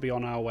morning. We should be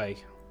on our way.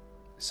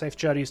 Safe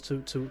journeys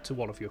to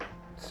all of you.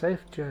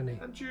 Safe journey.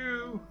 And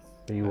you.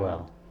 Be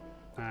well.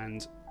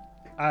 And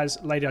as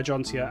Lady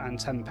Argentia and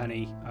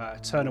Tenpenny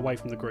turn away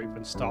from the group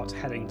and start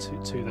heading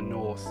to the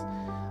north,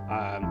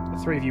 the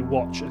 3 of you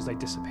watch as they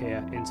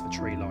disappear into the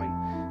tree line.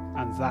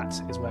 And that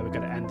is where we're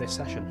going to end this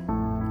session.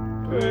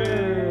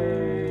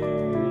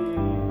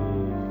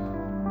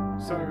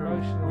 So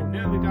we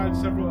nearly died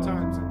several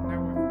times, and now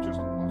we've just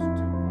lost 2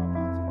 of our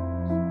parties.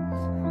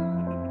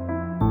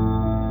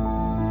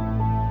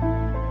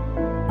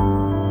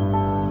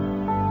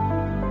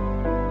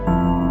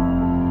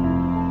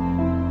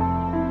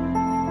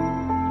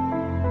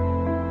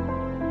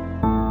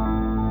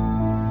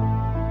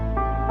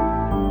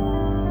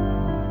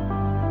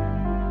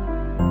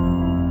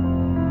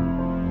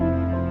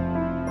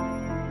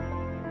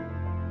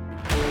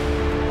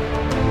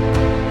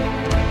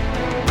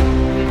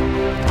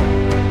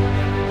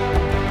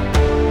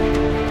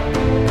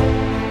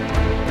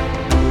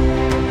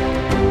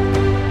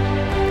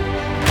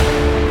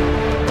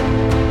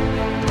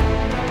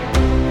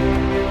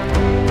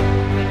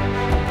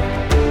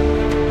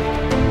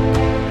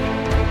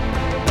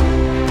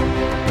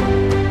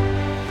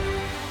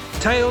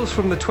 Tales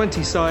from the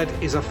 20 Side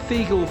is a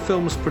Feagle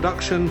Films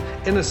production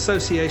in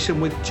association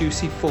with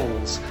Juicy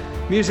Falls.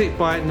 Music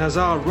by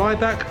Nazar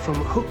Ryback from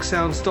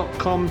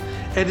hooksounds.com,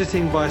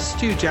 editing by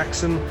Stu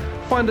Jackson.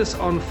 Find us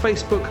on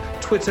Facebook,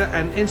 Twitter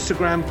and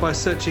Instagram by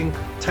searching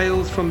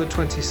Tales from the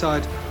 20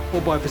 Side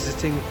or by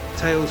visiting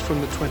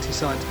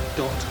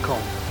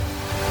talesfromthe20side.com.